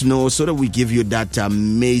 let us know so that we give you that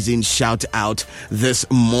amazing shout out this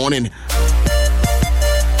morning.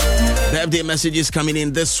 Birthday messages coming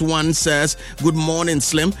in. This one says, "Good morning,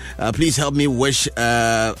 Slim. Please help me wish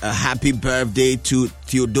a happy birthday to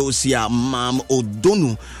Theodosia Mam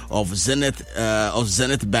Odonu of Zenith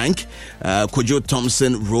Bank, Kojo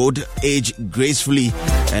Thompson Road, age gracefully."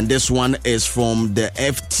 And this one is from the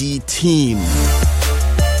FT team.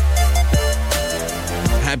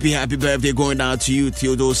 Happy birthday going out to you,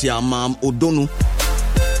 Theodosia Mam Odonu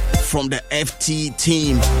from the FT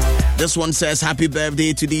team. This one says, "Happy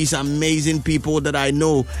birthday to these amazing people that I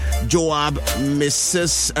know. Joab,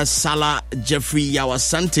 Mrs. Salah, Jeffrey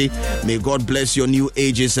Yawasante. May God bless your new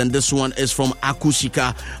ages." And this one is from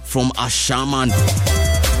Akushika from Ashaman.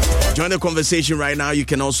 Join the conversation right now. You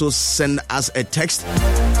can also send us a text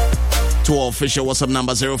to our official WhatsApp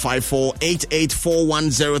number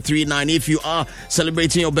 054-8841-039. If you are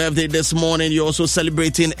celebrating your birthday this morning, you're also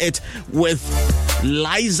celebrating it with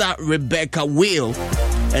Liza Rebecca Whale.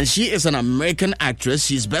 And she is an American actress.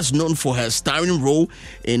 She's best known for her starring role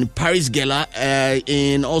in Paris Gala,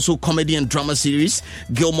 in also comedy and drama series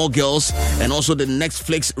Gilmore Girls, and also the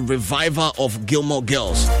Netflix revival of Gilmore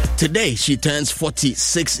Girls. Today, she turns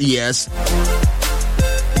 46 years.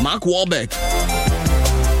 Mark Wahlberg,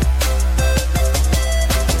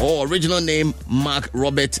 or original name Mark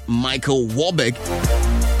Robert Michael Wahlberg,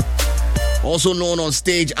 also known on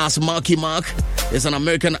stage as Marky Mark, is an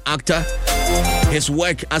American actor. His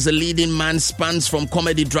work as a leading man spans from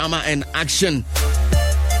comedy, drama, and action.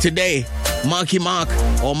 Today, Marky Mark,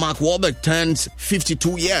 or Mark Wahlberg, turns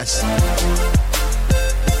 52 years.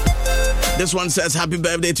 This one says, "Happy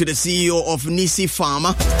birthday to the CEO of Nisi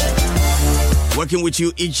Pharma. Working with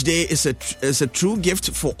you each day is a true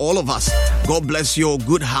gift for all of us. God bless your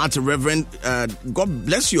good heart, Reverend. God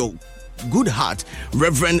bless your good heart,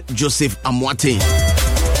 Reverend Joseph Amwate.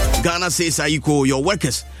 Ghana says Aiko. Your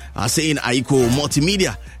workers are saying Aiko.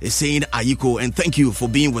 Multimedia is saying Aiko. And thank you for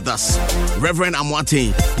being with us, Reverend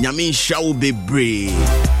Amwate. Nyamin Showbiz.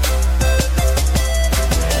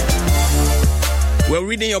 We're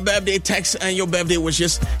reading your birthday texts and your birthday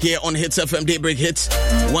wishes here on Hits FM Daybreak Hits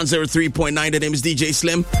 103.9. The name is DJ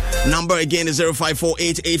Slim. Number again is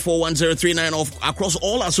 054-8841-039. Across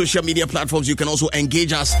all our social media platforms, you can also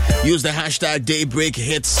engage us. Use the hashtag Daybreak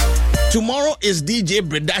Hits. Tomorrow is DJ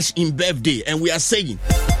Bredash in birthday, and we are saying,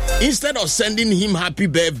 instead of sending him happy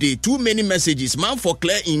birthday, too many messages, man for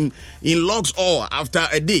clear in logs all after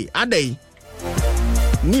a day.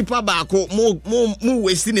 Nipa bako mo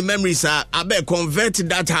wasting the memories. I better convert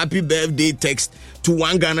that happy birthday text to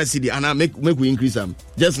 1 Ghana cedi, and I make we increase them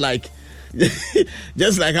just like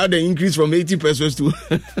how they increase from 80 pesos to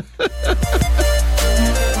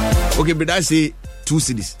okay, but I say 2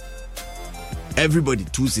 cedis. Everybody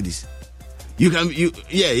 2 cedis. You can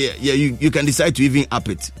decide to even up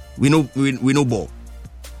it. We know ball,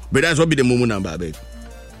 but that's what be the moment number. I beg.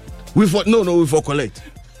 We for collect.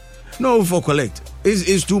 No, for collect.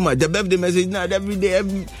 It's too much. The birthday message now every day.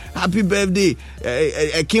 Happy birthday.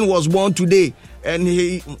 A king was born today, and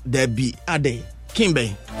there be a day.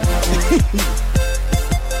 Kimbe.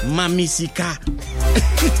 Mami Sika.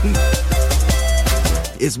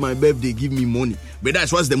 It's my birthday. Give me money. But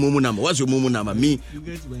that's what's the Momo number. What's your Momo number? Me. You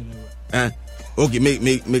get my number. Okay.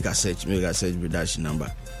 Make a search. Make a search with that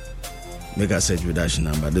number. Make a search with that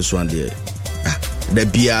number. This one there. The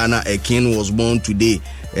Biana. A king was born today,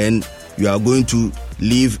 and you are going to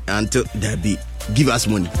live until there be. Give us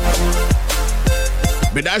money.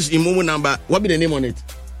 But that's the Momo number. What be the name on it?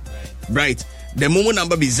 Right. The Momo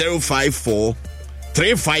number be 054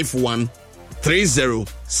 351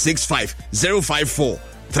 3065.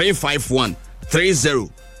 351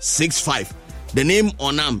 3065. The name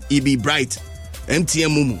on it be Bright.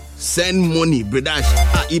 MTN Mumu. Send money,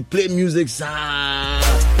 Bredash. He play music.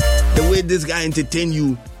 The way this guy entertain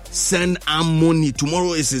you, send money.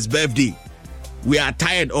 Tomorrow is his birthday. We are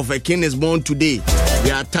tired of a king is born today.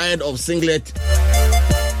 We are tired of singlet,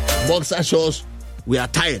 boxer shorts. We are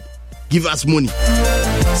tired. Give us money.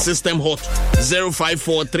 System hot.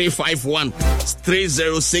 054 351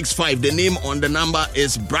 3065. The name on the number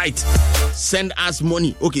is Bright. Send us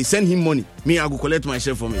money. Okay, send him money. Me, I go collect my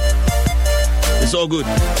share from it. It's all good.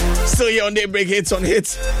 Still here on Daybreak Hits on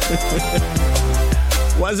Hits.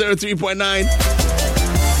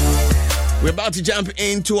 103.9. We're about to jump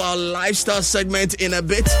into our lifestyle segment in a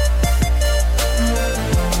bit.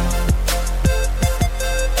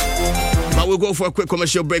 But we'll go for a quick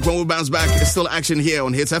commercial break. When we bounce back, it's still action here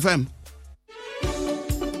on Hits FM.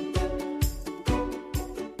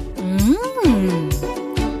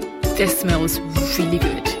 This smells really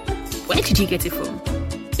good. Where did you get it from?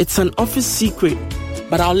 It's an office secret,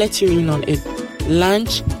 but I'll let you in on it.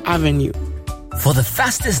 Lunch Avenue. For the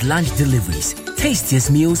fastest lunch deliveries, tastiest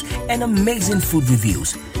meals, and amazing food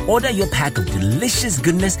reviews, order your pack of delicious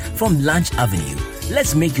goodness from Lunch Avenue.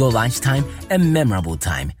 Let's make your lunchtime a memorable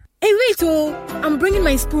time. Hey, wait, I'm bringing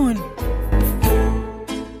my spoon.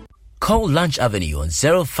 Call Lunch Avenue on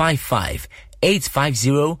 055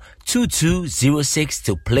 850 2206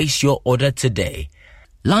 to place your order today.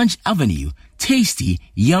 Lunch Avenue, tasty,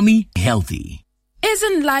 yummy, healthy.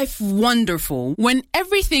 Isn't life wonderful when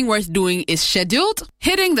everything worth doing is scheduled?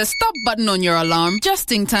 Hitting the stop button on your alarm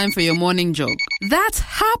just in time for your morning jog. That's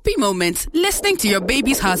happy moments listening to your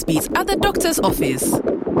baby's heartbeat at the doctor's office.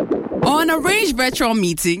 Or an arranged virtual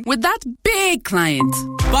meeting with that big client.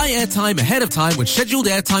 Buy airtime ahead of time with scheduled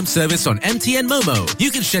airtime service on MTN Momo. You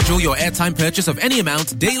can schedule your airtime purchase of any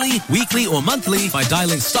amount daily, weekly, or monthly by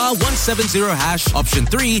dialing *170# option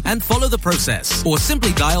 3 and follow the process. Or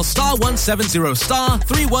simply dial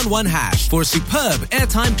 *170*311# for a superb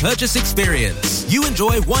airtime purchase experience. You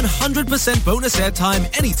enjoy 100% bonus airtime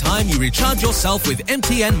anytime you recharge yourself with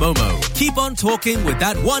MTN Momo. Keep on talking with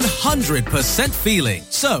that 100% feeling.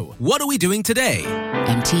 So, what are we doing today?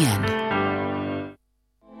 MTN.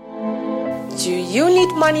 Do you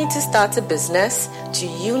need money to start a business? Do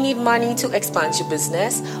you need money to expand your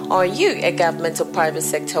business? Are you a government or private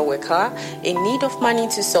sector worker in need of money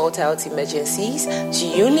to sort out emergencies? Do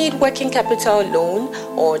you need working capital loan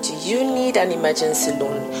or do you need an emergency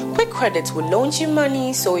loan? Quick Credit will loan you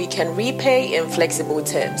money so you can repay in flexible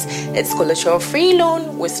terms. It's collateral-free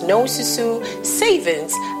loan with no susu,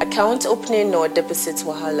 savings, account opening or deposit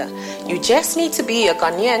wahala. You just need to be a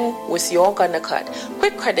Ghanaian with your Ghana card.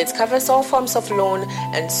 Quick Credit covers all forms of loan,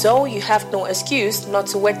 and so you have no excuse not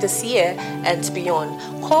to work this year and beyond.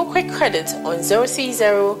 Call Quick Credit on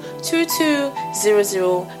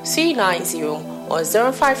 030-2200-390 or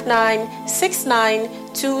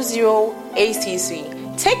 059-6920-833.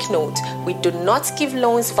 Take note, we do not give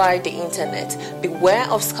loans via the internet. Beware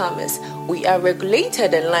of scammers. We are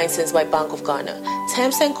regulated and licensed by Bank of Ghana.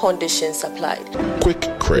 Terms and conditions applied. Quick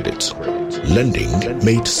Credit. Lending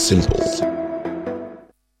made simple.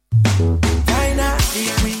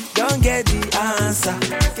 Get the answer.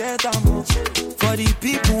 Get for the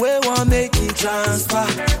people who want make it transfer.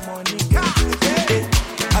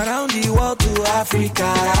 Around the world to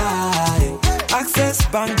Africa. Access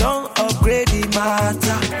Bank don't upgrade the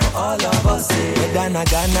matter. For all of us, whether na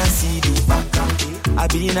Ghana CD,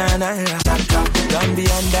 Abina Naira,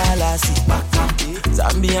 Gambian Dallas,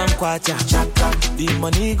 Zambian Kwacha, the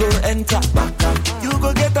money go enter. You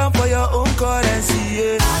go get them for your own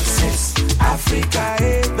currency. Access Africa,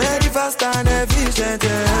 very fast and efficient.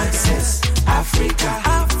 Access Africa,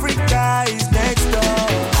 Africa is next door.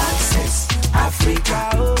 Access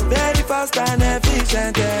Africa, very fast and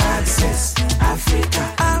efficient. Access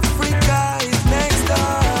Africa, Africa is next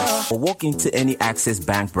door. Or walk into any Access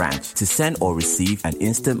Bank branch to send or receive an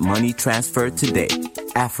instant money transfer today.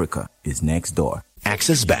 Africa is next door.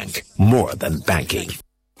 Access Bank, more than banking. So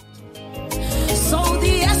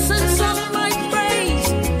the essence of my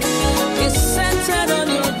praise is centered on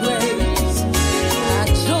your grace.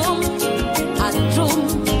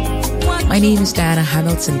 My name is Diana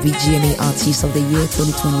Hamilton, VGMA Artist of the Year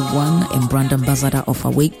 2021 and brand ambassador of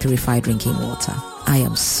Awake Purified Drinking Water. I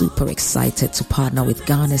am super excited to partner with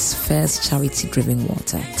Ghana's first charity-driven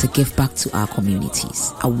water to give back to our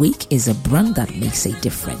communities. Awake is a brand that makes a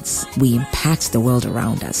difference. We impact the world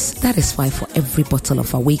around us. That is why for every bottle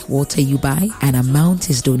of Awake water you buy, an amount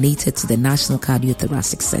is donated to the National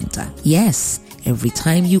Cardiothoracic Center. Yes, every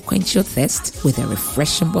time you quench your thirst with a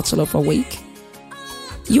refreshing bottle of Awake,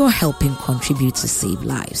 you're helping contribute to save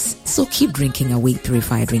lives. So keep drinking Awake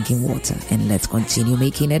Purified Drinking Water and let's continue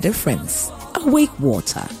making a difference. Awake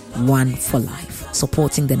Water, one for life,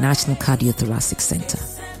 supporting the National Cardiothoracic Center.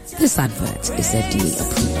 This advert is FDA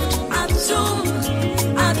approved.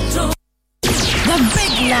 The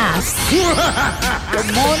big laughs. The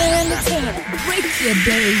morning entertainment. Break your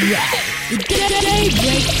day right. The day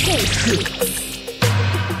break hits.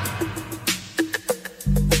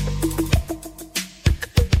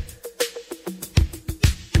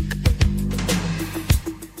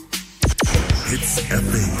 It's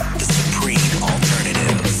FM, the supreme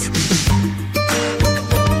alternative.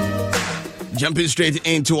 Jumping straight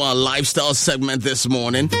into our lifestyle segment this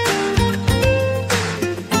morning.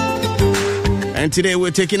 And today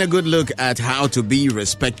we're taking a good look at how to be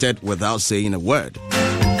respected without saying a word.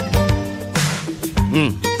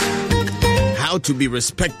 How to be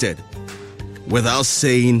respected without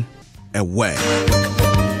saying a word.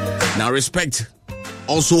 Now, respect,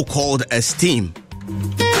 also called esteem,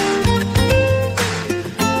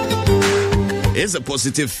 is a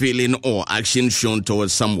positive feeling or action shown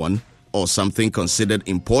towards someone or something considered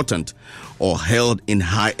important or held in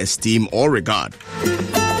high esteem or regard.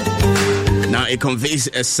 Now, it conveys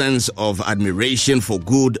a sense of admiration for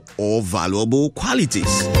good or valuable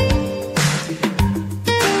qualities.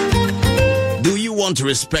 Do you want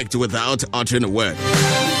respect without uttering a word?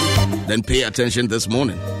 Then pay attention this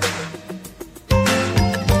morning.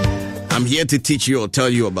 I'm here to teach you or tell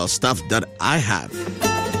you about stuff that I have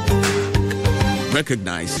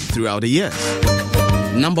recognized throughout the years.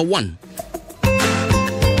 Number 1,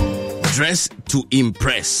 dress to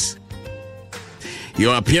impress.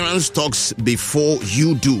 Your appearance talks before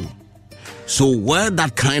you do. So wear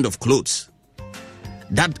that kind of clothes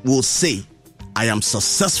that will say, I am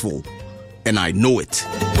successful and I know it.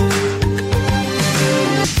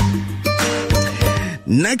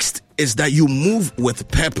 Next is that you move with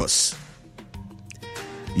purpose.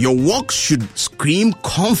 Your walk should scream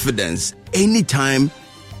confidence anytime,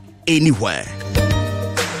 anywhere.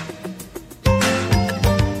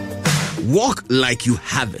 Walk like you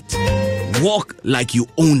have it. Walk like you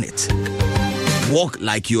own it. Walk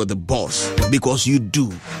like you're the boss, because you do.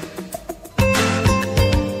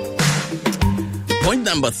 Point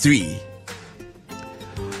number 3.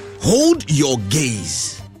 Hold your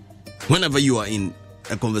gaze whenever you are in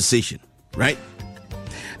a conversation, right?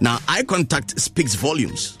 Now, eye contact speaks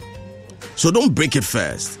volumes, so don't break it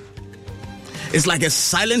first. It's like a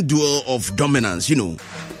silent duel of dominance, you know.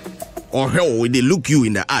 Or hell, when they look you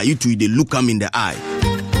in the eye, you two, they look them in the eye.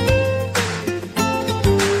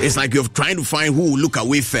 It's like you're trying to find who will look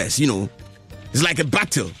away first, you know. It's like a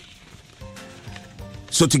battle.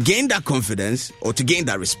 So to gain that confidence or to gain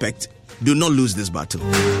that respect, do not lose this battle.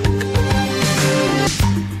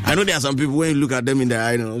 I know there are some people, when you look at them in the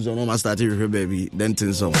eye, you know, so no start here, baby, then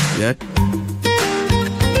think so. Yeah?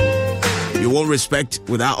 You won't respect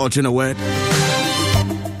without uttering a word.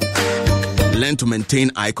 Learn to maintain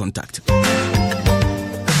eye contact.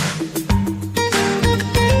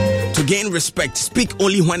 To gain respect, speak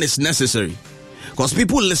only when it's necessary, because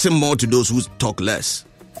people listen more to those who talk less.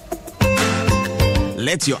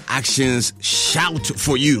 Let your actions shout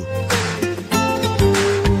for you.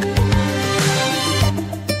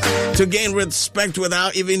 To gain respect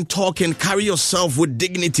without even talking, carry yourself with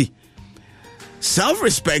dignity.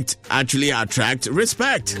 Self-respect actually attracts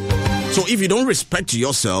respect. So if you don't respect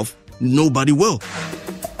yourself, nobody will.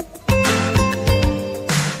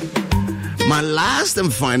 My last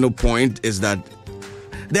and final point is that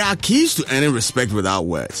there are keys to earning respect without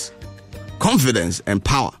words. Confidence and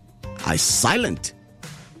power are silent.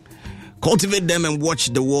 Cultivate them and watch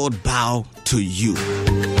the world bow to you.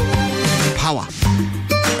 Power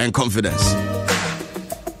and confidence.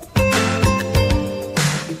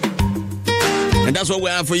 And that's what we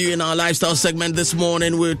have for you in our lifestyle segment this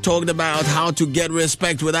morning. We're talking about how to get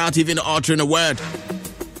respect without even uttering a word.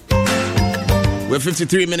 We're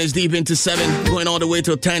 53 minutes deep into 7, going all the way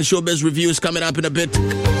to 10. Showbiz reviews coming up in a bit.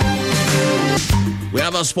 We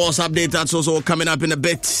have a sports update that's also coming up in a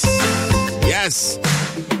bit. Yes.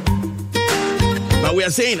 But we are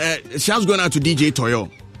saying, shouts going out to DJ Toyo.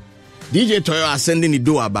 DJ Toyo are sending the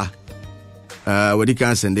doaba. Where they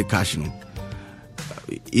can send the cash, you know.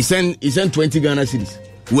 He sent 20 Ghana cedis.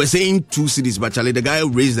 We're saying 2 cedis, but Charlie, the guy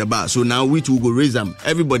raised the bar. So now we two go raise them.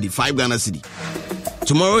 Everybody, 5 Ghana cedi.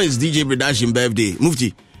 Tomorrow is DJ Bredashin birthday.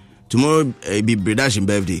 Mufti, tomorrow be Bredashin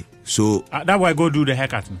birthday. So that why go do the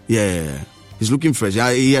haircut. Yeah. He's looking fresh.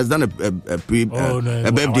 He has done a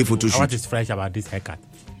birthday photo shoot. What is fresh about this haircut?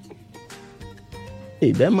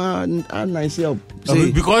 Hey, them are nice help.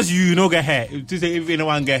 Because you know get hair. To say if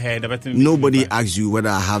anyone get hair, the better. Nobody asks you whether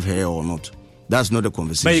I have hair or not. That's not the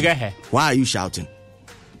conversation. But you get hair. Why are you shouting?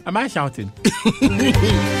 Am I shouting?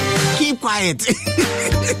 Keep quiet.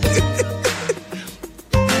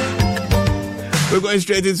 We're going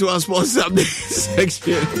straight into our sports update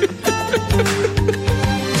section.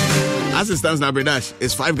 As it stands now, Bredash,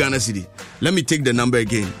 it's 5 Ghana Cedi. Let me take the number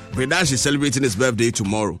again. Bredash is celebrating his birthday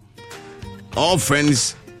tomorrow. All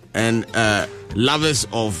friends and lovers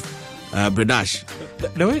of Bredash.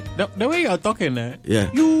 The way you're talking, yeah.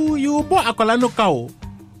 You bought a Colano cow.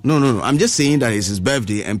 No. I'm just saying that it's his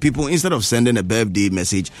birthday, and people, instead of sending a birthday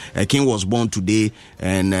message, a king was born today,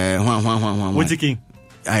 and What's a king?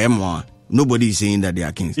 I am one. Nobody is saying that they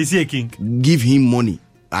are kings. Is he a king? Give him money.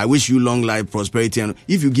 I wish you long life, prosperity, and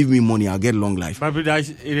if you give me money, I'll get long life. But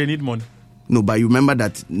they need money. No, but you remember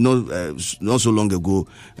that not so long ago,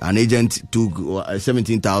 an agent took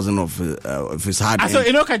 17,000 of his hard. So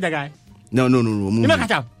you know catch the guy? No. You know catch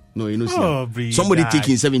him? No, you know. Somebody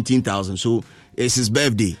taking 17,000, so it's his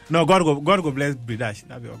birthday. No, God go bless Bredash.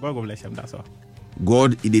 God go bless him. That's all.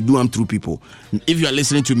 God, they do them through people. If you are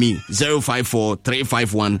listening to me,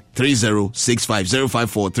 054-351-3065,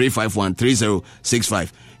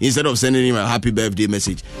 054-351-3065. Instead of sending him a happy birthday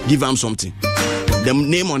message, give him something. The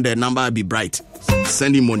name on the number will be bright.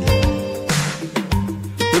 Send him money.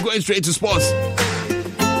 We're going straight to sports.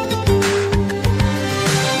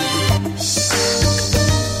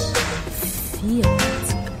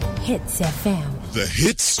 Hits FM. The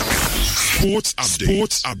Hits Sports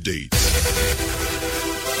Update.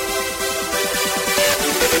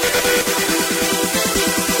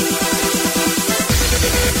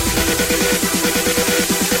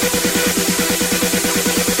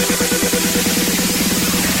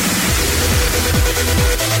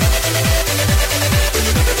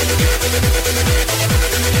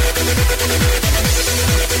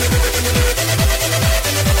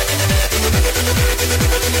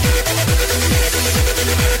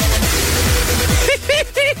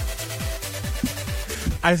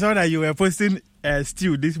 I saw that you were posting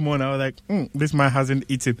stew this morning. I was like, this man hasn't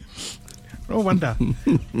eaten. No wonder.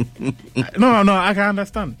 No, I can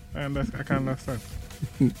understand. I can understand.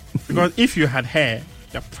 Because if you had hair,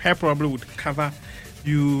 the hair probably would cover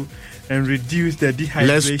you and reduce the dehydration.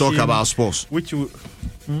 Let's talk about sports.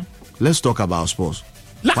 Let's talk about sports.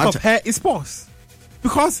 Lack of hair is sports.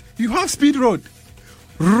 Because you have speed road.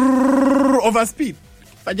 Over speed.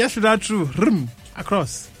 But just that through.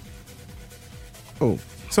 Across. Oh.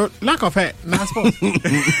 So lack of hair, not sports.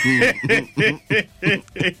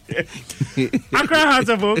 Accra Hearts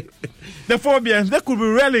of Oak, the Phobians, they could be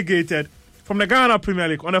relegated from the Ghana Premier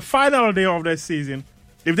League on the final day of the season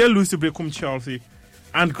if they lose to Bekum Chelsea.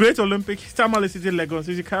 And Great Olympic, Tamale City, Lagos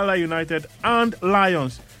City, Kerala United, and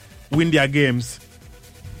Lions win their games.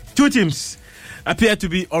 2 teams appear to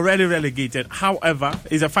be already relegated. However,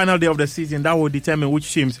 it's the final day of the season that will determine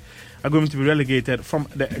which teams are going to be relegated from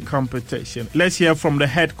the competition. Let's hear from the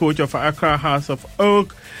head coach of Accra House of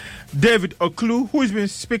Oak, David Oklu, who has been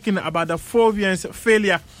speaking about the Phobians'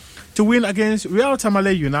 failure to win against Real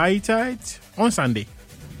Tamale United on Sunday.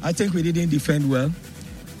 I think we didn't defend well.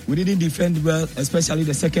 We didn't defend well, especially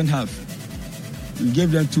the second half. We gave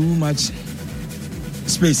them too much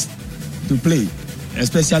space to play,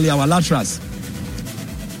 especially our laterals.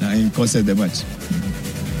 It cost the match.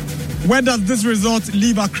 Where does this result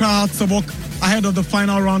leave Accra Hearts of Oak ahead of the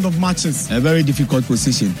final round of matches? A very difficult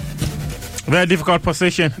position. Very difficult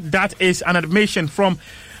position. That is an admission from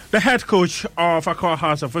the head coach of Accra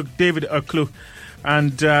Hearts of Oak, David Oklu.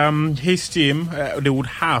 And his team, they would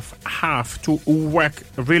have to work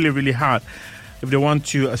really, really hard if they want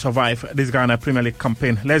to survive this Ghana Premier League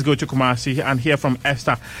campaign. Let's go to Kumasi and hear from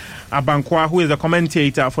Esther Abankwa, who is the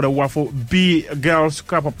commentator for the Waffle B Girls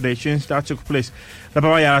Cup of Nations that took place at the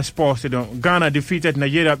Baba Yara Sports Stadium. Ghana defeated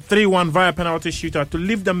Nigeria 3-1 via penalty shootout to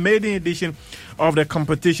lift the maiden edition of the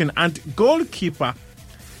competition. And goalkeeper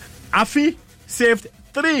Afi saved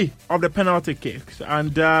 3 of the penalty kicks.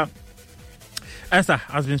 And Esther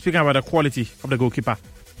has been speaking about the quality of the goalkeeper.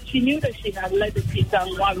 She knew that she had let the team down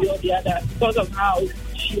one way or the other because of how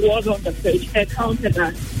she was on the pitch, her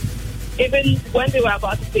countenance. Even when they were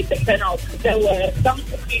about to take the penalty, there were some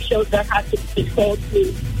officials that had to be called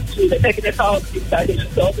to the technical team that they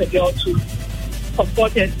should tell the girl to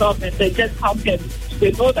comfort herself, and they just helped them.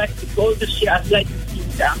 They know that the goal that she has let the team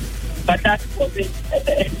down, but that wasn't at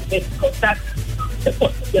the end of it, because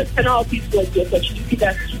the penalties was the opportunity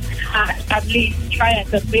that she had at least try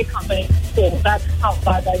and make amends. So that's how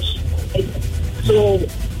bad that she was. So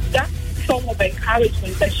that's some of the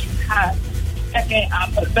encouragement that she had.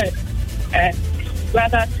 And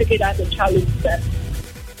rather take it as a challenge then.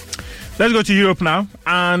 Let's go to Europe now.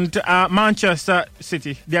 And Manchester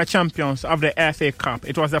City, they are champions of the FA Cup.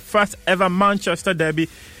 It was the first ever Manchester derby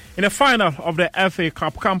in the final of the FA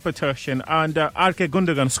Cup competition. And Arke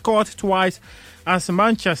Gundogan scored twice as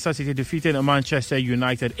Manchester City defeated Manchester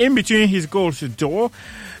United. In between his goals, though,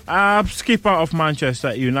 skipper of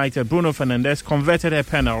Manchester United, Bruno Fernandes, converted a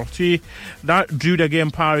penalty that drew the game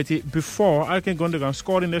parity before Arke Gundogan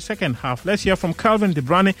scored in the second half. Let's hear from Calvin De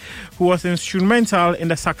Bruyne, who was instrumental in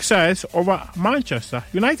the success over Manchester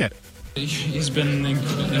United. He's been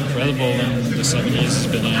incredible in the 7 years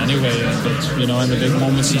he's been here anyway. But, you know, in the big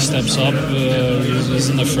moments he steps up, he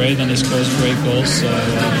isn't afraid, and he scores great goals. So,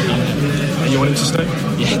 you want him to stay?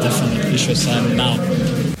 Yeah, definitely. He should stay now.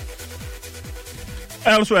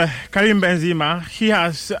 Elsewhere, Karim Benzema, he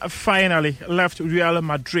has finally left Real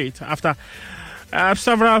Madrid after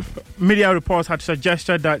several media reports had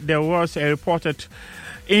suggested that there was a reported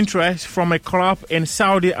interest from a club in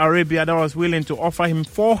Saudi Arabia that was willing to offer him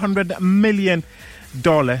 $400 million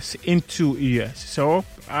in 2 years. So,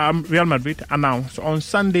 Real Madrid announced on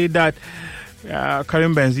Sunday that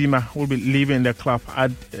Karim Benzema will be leaving the club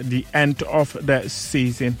at the end of the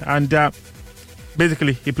season. And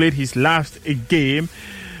basically, he played his last game.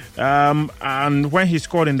 And when he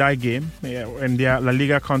scored in that game, in their La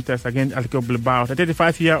Liga contest against Athletic Bilbao, the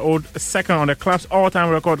 35-year-old second on the club's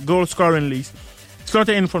all-time record goal-scoring list,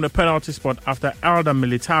 slotted in from the penalty spot after Elder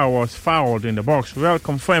Militao was fouled in the box. Real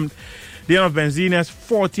confirmed the end of Benzema's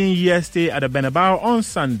 14-year stay at the Bernabeu on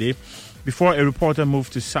Sunday before a reporter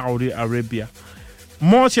moved to Saudi Arabia.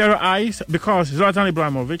 More teary eyes because Zlatan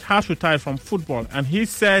Ibrahimovic has retired from football, and he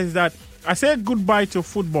says that, "I said goodbye to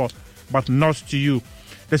football, but not to you."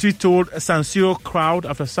 The Swiss told a San Siro crowd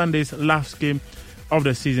after Sunday's last game of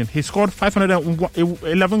the season. He scored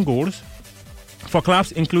 511 goals for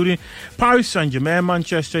clubs including Paris Saint-Germain,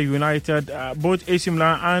 Manchester United, both AC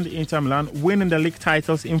Milan and Inter Milan, winning the league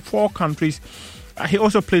titles in 4 countries. He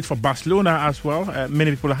also played for Barcelona as well.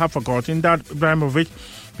 Many people have forgotten that Ibrahimovic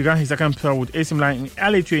began his second spell with AC Milan in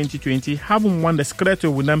early 2020, having won the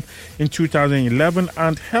Scudetto with them in 2011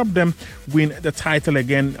 and helped them win the title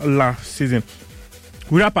again last season.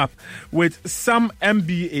 We wrap up with some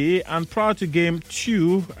NBA, and prior to game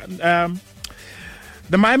 2,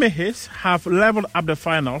 the Miami Heat have leveled up the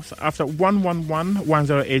finals after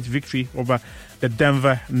 108 victory over the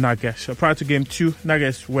Denver Nuggets. So prior to game 2,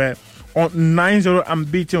 Nuggets were on 9-0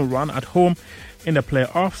 unbeaten run at home in the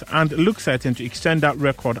playoffs and look certain to extend that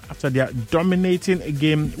record after their dominating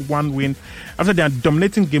game 1 win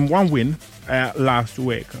last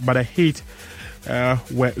week. But the Heat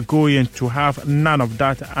were going to have none of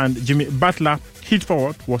that, and Jimmy Butler, Heat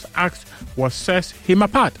forward, was asked what sets him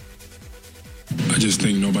apart. I just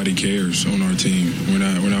think nobody cares on our team. We're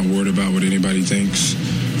not worried about what anybody thinks.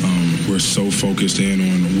 We're so focused in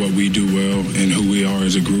on what we do well and who we are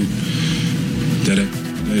as a group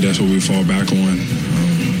that's what we fall back on.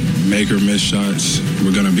 Make or miss shots,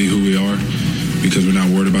 we're going to be who we are because we're not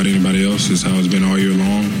worried about anybody else. It's how it's been all year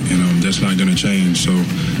long, and that's not going to change. So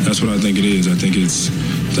that's what I think it is. I think it's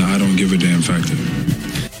the I don't give a damn factor.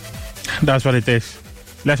 That's what it is.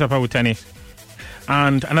 Let's wrap up with tennis.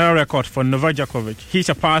 And another record for Novak Djokovic. He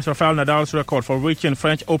surpassed Rafael Nadal's record for reaching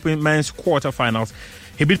French Open men's quarterfinals.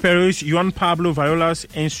 He beat Peru's Juan Pablo Violas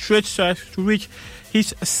in straight sets to reach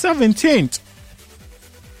his 17th.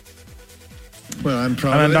 Well, I'm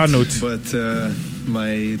proud of it, but my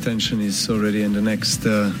attention is already in the next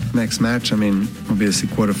match. I mean, obviously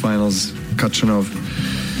quarterfinals, Kachanov.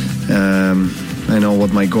 I know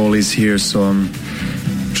what my goal is here, so I'm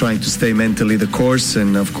trying to stay mentally the course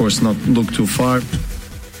and, of course, not look too far.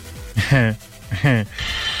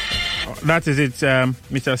 That is it,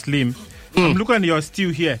 Mr. Slim. I'm looking at your stew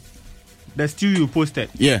here. The stew you posted.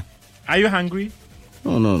 Yeah. Are you hungry?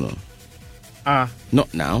 No.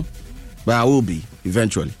 Not now. But I will be,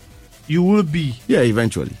 eventually. You will be? Yeah,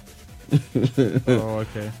 eventually. Oh,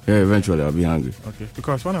 okay. Yeah, eventually I'll be hungry. Okay.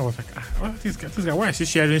 Because when I was like, this guy, why is he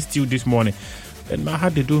sharing stew this morning? Then my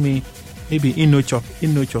heart, they do me, maybe in no chop.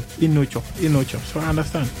 So I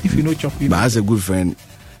understand. If you no chop, you know. But as a good friend,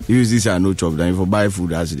 if this are no chop, then if I buy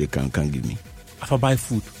food, as they can give me. If I buy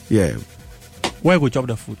food? Yeah. Where go chop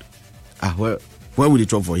the food? Where will they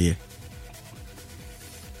chop for here?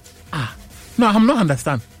 No, I'm not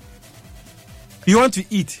understand. You want to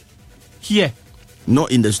eat here?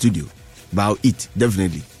 Not in the studio, but I'll eat,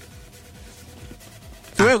 definitely.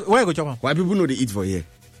 So where you go chop them? Why people know they eat for here?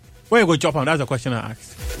 Where you go chop them? That's the question I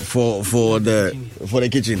asked. For the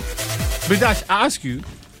kitchen. But I ask you,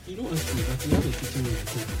 You don't ask me, but we have a kitchen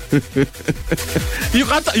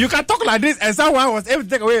room. You can talk like this, and someone was able to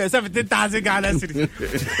take away 17,000 Ghana cedis.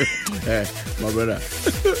 My brother.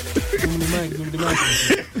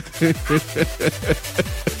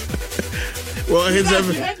 Well, you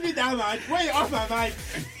hit me down, man. Where you off my mic?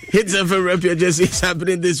 Hits FM Rep Your Jersey is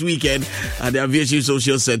happening this weekend at the Aviation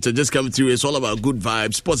Social Center. Just come through. It's all about good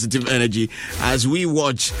vibes, positive energy as we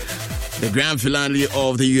watch the grand finale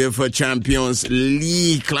of the UEFA Champions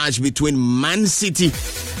League clash between Man City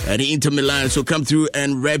and Inter Milan. So come through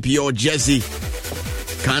and rep your jersey.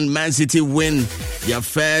 Can Man City win their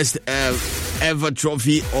first ever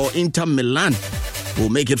trophy, or Inter Milan will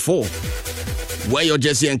make it 4? Wear your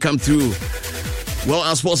jersey and come through. Well,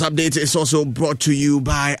 our sports update is also brought to you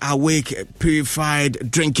by Awake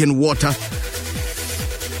Purified Drinking Water.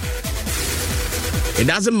 It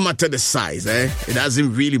doesn't matter the size, It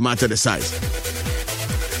doesn't really matter the size.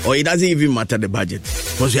 Or it doesn't even matter the budget.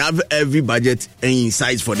 Because you have every budget and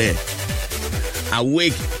size for there.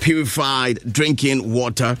 Awake Purified Drinking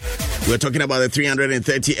Water. We're talking about the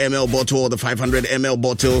 330 ml bottle or the 500 ml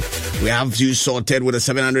bottle. We have you sorted with a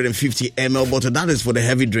 750 ml bottle. That is for the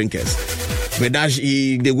heavy drinkers. But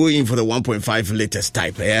they go in for the 1.5 liters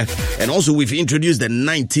type, And also we've introduced the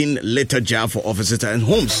 19 liter jar for offices and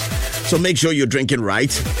homes. So make sure you're drinking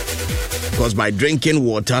right, because by drinking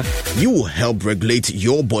water, you will help regulate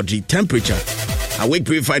your body temperature. Awake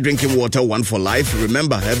Purified Drinking Water, one for life.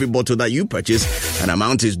 Remember, every bottle that you purchase, an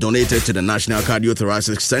amount is donated to the National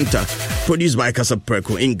Cardiothoracic Center, produced by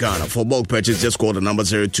Casapreco in Ghana. For bulk purchase, just call the number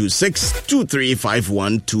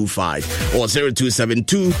 026-235125 or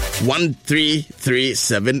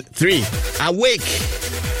 0272-13373. Awake.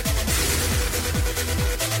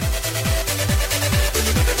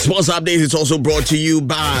 Sports Update is also brought to you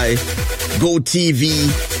by GoTV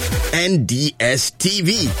and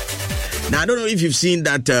DSTV. Now, I don't know if you've seen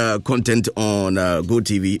that content on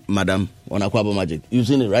GoTV, Madam, on Aquaba Magic. You've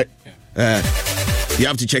seen it, right? Yeah. You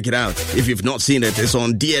have to check it out. If you've not seen it, it's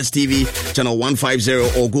on DSTV channel 150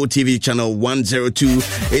 or GoTV channel 102.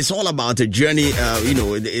 It's all about a journey,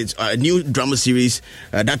 it's a new drama series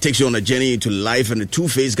that takes you on a journey into life and a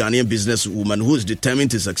two-faced Ghanaian businesswoman who is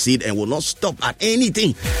determined to succeed and will not stop at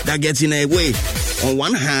anything that gets in her way. On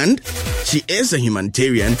one hand, she is a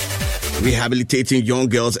humanitarian, rehabilitating young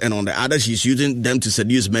girls, and on the other, she's using them to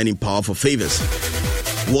seduce men in power for favors.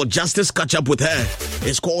 Will justice catch up with her?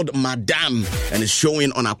 It's called Madame and it's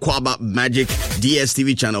showing on Aquaba Magic,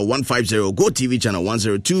 DSTV channel 150, GoTV channel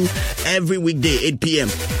 102 every weekday 8 p.m.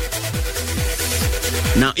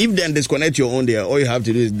 Now, if then disconnect your own there, all you have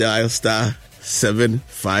to do is dial star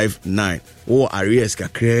 759. Oh, arrears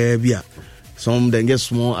kakrebia. Some then get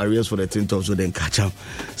small arrears for the tinto, so then catch up.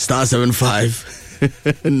 Star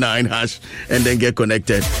 759 hash and then get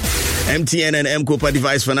connected. MTN and M-Copa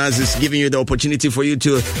Device Finance is giving you the opportunity for you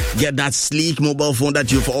to get that sleek mobile phone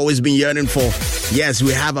that you've always been yearning for. Yes,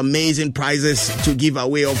 we have amazing prizes to give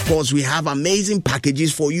away. Of course, we have amazing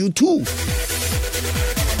packages for you too.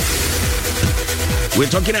 We're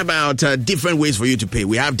talking about different ways for you to pay.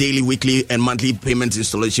 We have daily, weekly, and monthly payment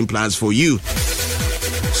installation plans for you.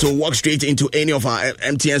 So walk straight into any of our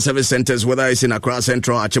MTN service centers, whether it's in Accra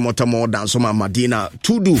Central, Achimota Mall, Dansoma, Madina,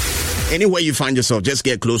 Tudu. Anywhere you find yourself, just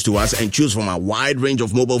get close to us and choose from a wide range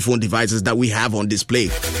of mobile phone devices that we have on display.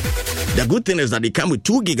 The good thing is that they come with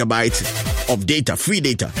 2 gigabytes of data, free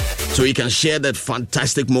data. So you can share that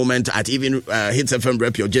fantastic moment at even Hits FM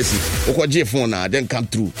Rep Your Jersey. Okwaje phone, then come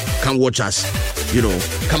through. Come watch us.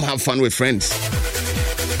 Come have fun with friends.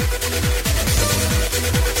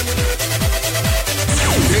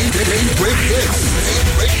 Break hits.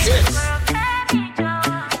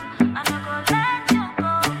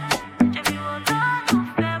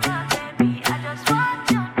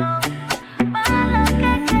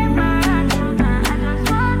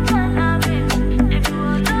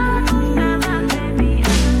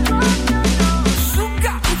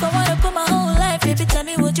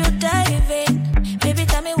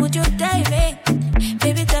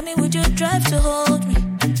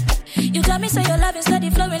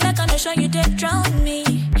 You did drown me,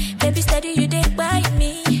 baby. Steady, you did bite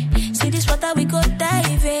me. See this water, we go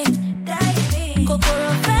dive in,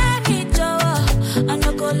 Kokoro Fenito, I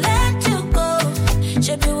no go let you go.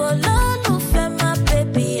 Shebi wololo fema,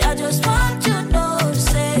 baby. I just want to know,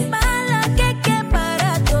 say Malakeke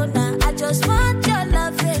Maradona. I just want your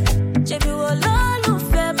loving. Shebi wololo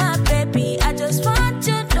fema, baby. I just want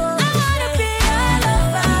to know. I wanna be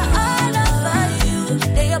all over you.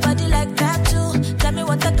 Lay your body like that too. Tell me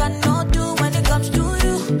what I can know. Comes to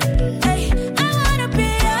you, hey, I wanna be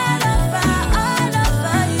all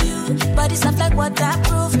over you. Body soft like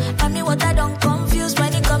waterproof, I mean what I don't confuse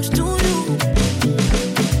when it comes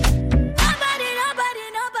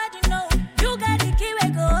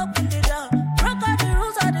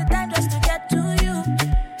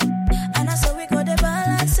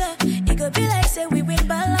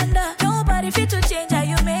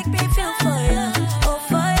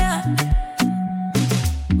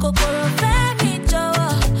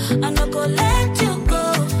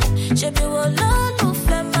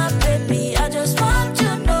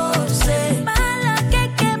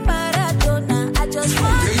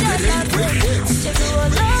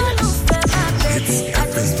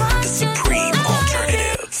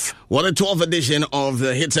Well, the 12th edition of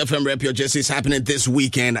the Hits FM Rep Your Jersey is happening this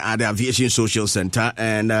weekend at the Aviation Social Center.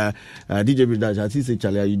 And DJ Bridge, I see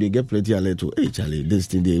Charlie, you get plenty of letter. Hey, Charlie, this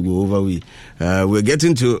thing they go over. We're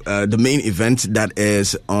getting to the main event that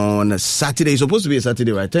is on Saturday. It's supposed to be a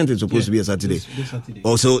Saturday, right? 10th is supposed to be a Saturday. Saturday.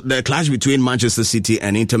 Also, the clash between Manchester City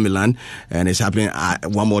and Inter Milan, and it's happening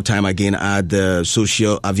one more time again at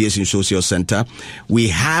the Aviation Social Center. We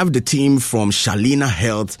have the team from Shalina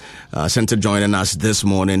Health Center joining us this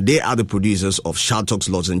morning. They are the producers of Shaltox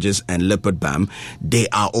lozenges and Leopard Balm. They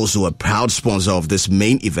are also a proud sponsor of this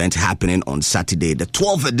main event happening on Saturday, the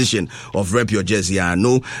 12th edition of Rep Your Jersey. I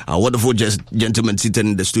know wonderful gentlemen sitting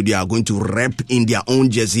in the studio are going to rep in their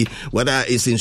own jersey, whether it's in